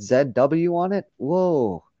just had ZW on it,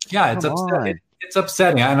 whoa. Yeah, it's upsetting. It's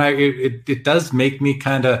upsetting, and it does make me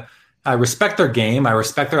kind of. I respect their game. I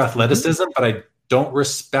respect their athleticism, but I don't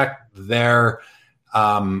respect their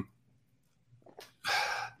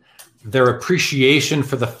appreciation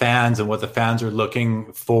for the fans and what the fans are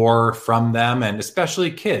looking for from them, and especially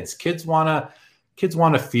kids. Kids want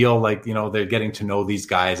to feel like they're getting to know these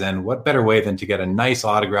guys, and what better way than to get a nice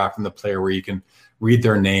autograph from the player where you can read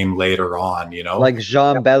their name later on. Like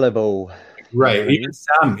Jean Beliveau, right? Even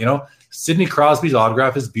Sam, Sidney Crosby's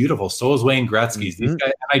autograph is beautiful. So is Wayne Gretzky's. These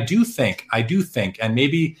guys, and I do think, and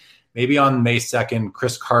maybe on May 2nd,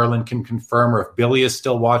 Chris Carlin can confirm, or if Billy is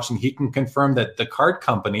still watching, he can confirm that the card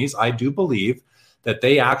companies, I do believe that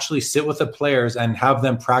they actually sit with the players and have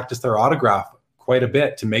them practice their autograph quite a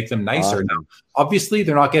bit to make them nicer. Awesome. Now, obviously,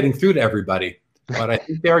 they're not getting through to everybody, but I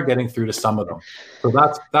think they are getting through to some of them. So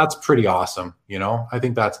that's pretty awesome. I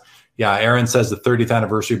think Aaron says the 30th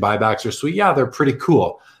anniversary buybacks are sweet. Yeah, they're pretty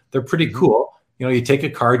cool. Cool. You take a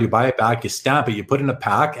card, you buy it back, you stamp it, you put it in a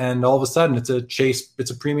pack, and all of a sudden it's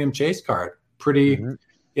a premium chase card. Pretty,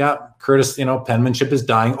 Curtis, penmanship is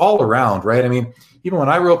dying all around, right? I mean, even when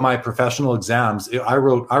I wrote my professional exams, I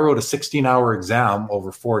wrote a 16-hour exam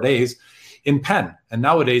over 4 days in pen, and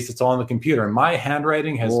nowadays it's all on the computer. And my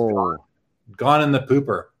handwriting has gone in the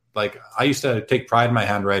pooper. Like, I used to take pride in my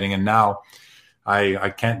handwriting, and now I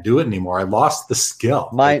can't do it anymore. I lost the skill.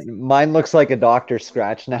 Mine looks like a doctor's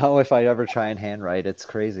scratch now. If I ever try and handwrite, it's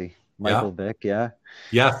crazy. Michael Vick, yeah,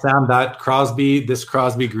 Sam. This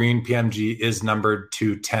Crosby Green PMG is numbered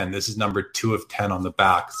 210. This is number 2 of 10 on the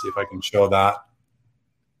back. See if I can show that.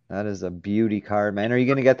 That is a beauty card, man. Are you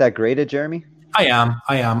going to get that graded, Jeremy? I am.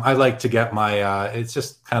 I like to get my. It's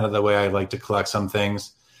just kind of the way I like to collect some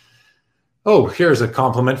things. Oh, here's a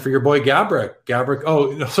compliment for your boy Gabrick.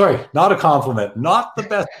 Oh, no, sorry, not a compliment. Not the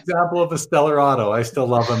best example of a stellar auto. I still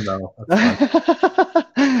love him though.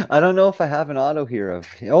 I don't know if I have an auto here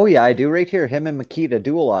oh yeah, I do right here. Him and Makita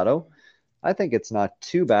dual auto. I think it's not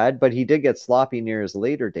too bad, but he did get sloppy near his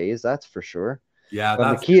later days, that's for sure. Yeah,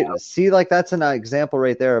 but Makita, see, like that's an example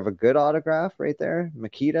right there of a good autograph right there,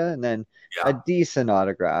 Makita, and then a decent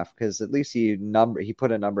autograph because at least he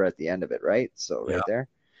put a number at the end of it, right? So right there.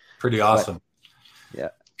 Pretty awesome. Yeah.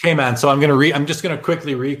 Okay, man. So I'm just gonna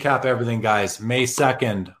quickly recap everything, guys. May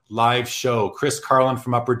 2nd, live show. Chris Carlin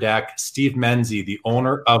from Upper Deck, Steve Menzie, the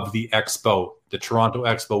owner of the Expo, the Toronto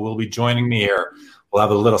Expo, will be joining me here. We'll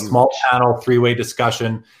have a little small panel, 3-way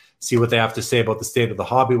discussion, see what they have to say about the state of the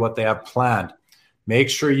hobby, what they have planned.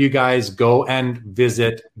 Make sure you guys go and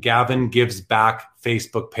visit Gavin Gives Back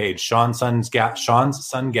Facebook page. Shawn's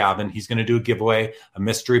son Gavin, he's going to do a giveaway, a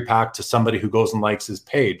mystery pack to somebody who goes and likes his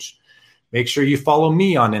page. Make sure you follow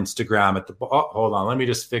me on Instagram hold on, let me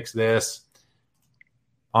just fix this.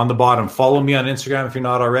 On the bottom, follow me on Instagram if you're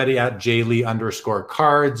not already at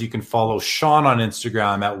jlee_cards. You can follow Shawn on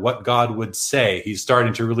Instagram at What God Would Say. He's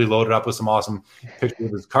starting to really load it up with some awesome pictures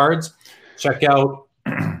of his cards. Check out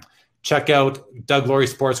Doug Laurie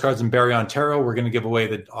Sports Cards in Barrie, Ontario. We're going to give away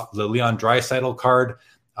the Leon Draisaitl card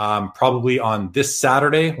probably on this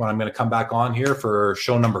Saturday when I'm going to come back on here for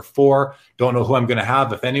show number 4. Don't know who I'm going to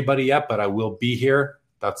have, if anybody yet, but I will be here.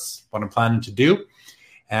 That's what I'm planning to do.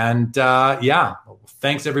 And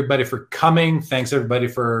thanks everybody for coming. Thanks everybody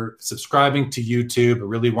for subscribing to YouTube. I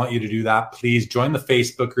really want you to do that. Please join the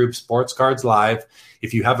Facebook group, Sports Cards Live.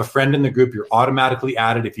 If you have a friend in the group, you're automatically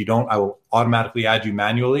added. If you don't, I will automatically add you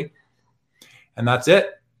manually. And that's it.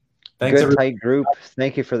 Thanks, Good tight group.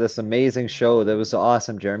 Thank you for this amazing show. That was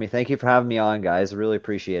awesome, Jeremy. Thank you for having me on, guys. I really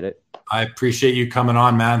appreciate it. I appreciate you coming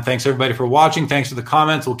on, man. Thanks everybody for watching. Thanks for the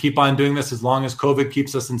comments. We'll keep on doing this as long as COVID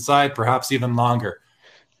keeps us inside, perhaps even longer.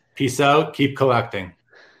 Peace out. Keep collecting.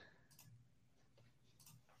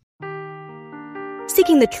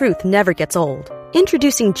 Seeking the truth never gets old.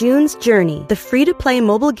 Introducing June's Journey, the free-to-play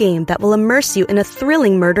mobile game that will immerse you in a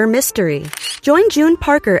thrilling murder mystery. Join June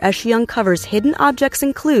Parker as she uncovers hidden objects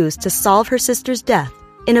and clues to solve her sister's death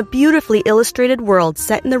in a beautifully illustrated world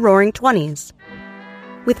set in the Roaring '20s.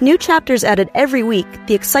 With new chapters added every week,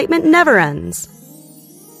 the excitement never ends.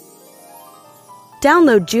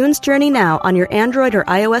 Download June's Journey now on your Android or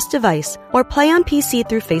iOS device, or play on PC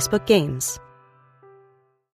through Facebook Games.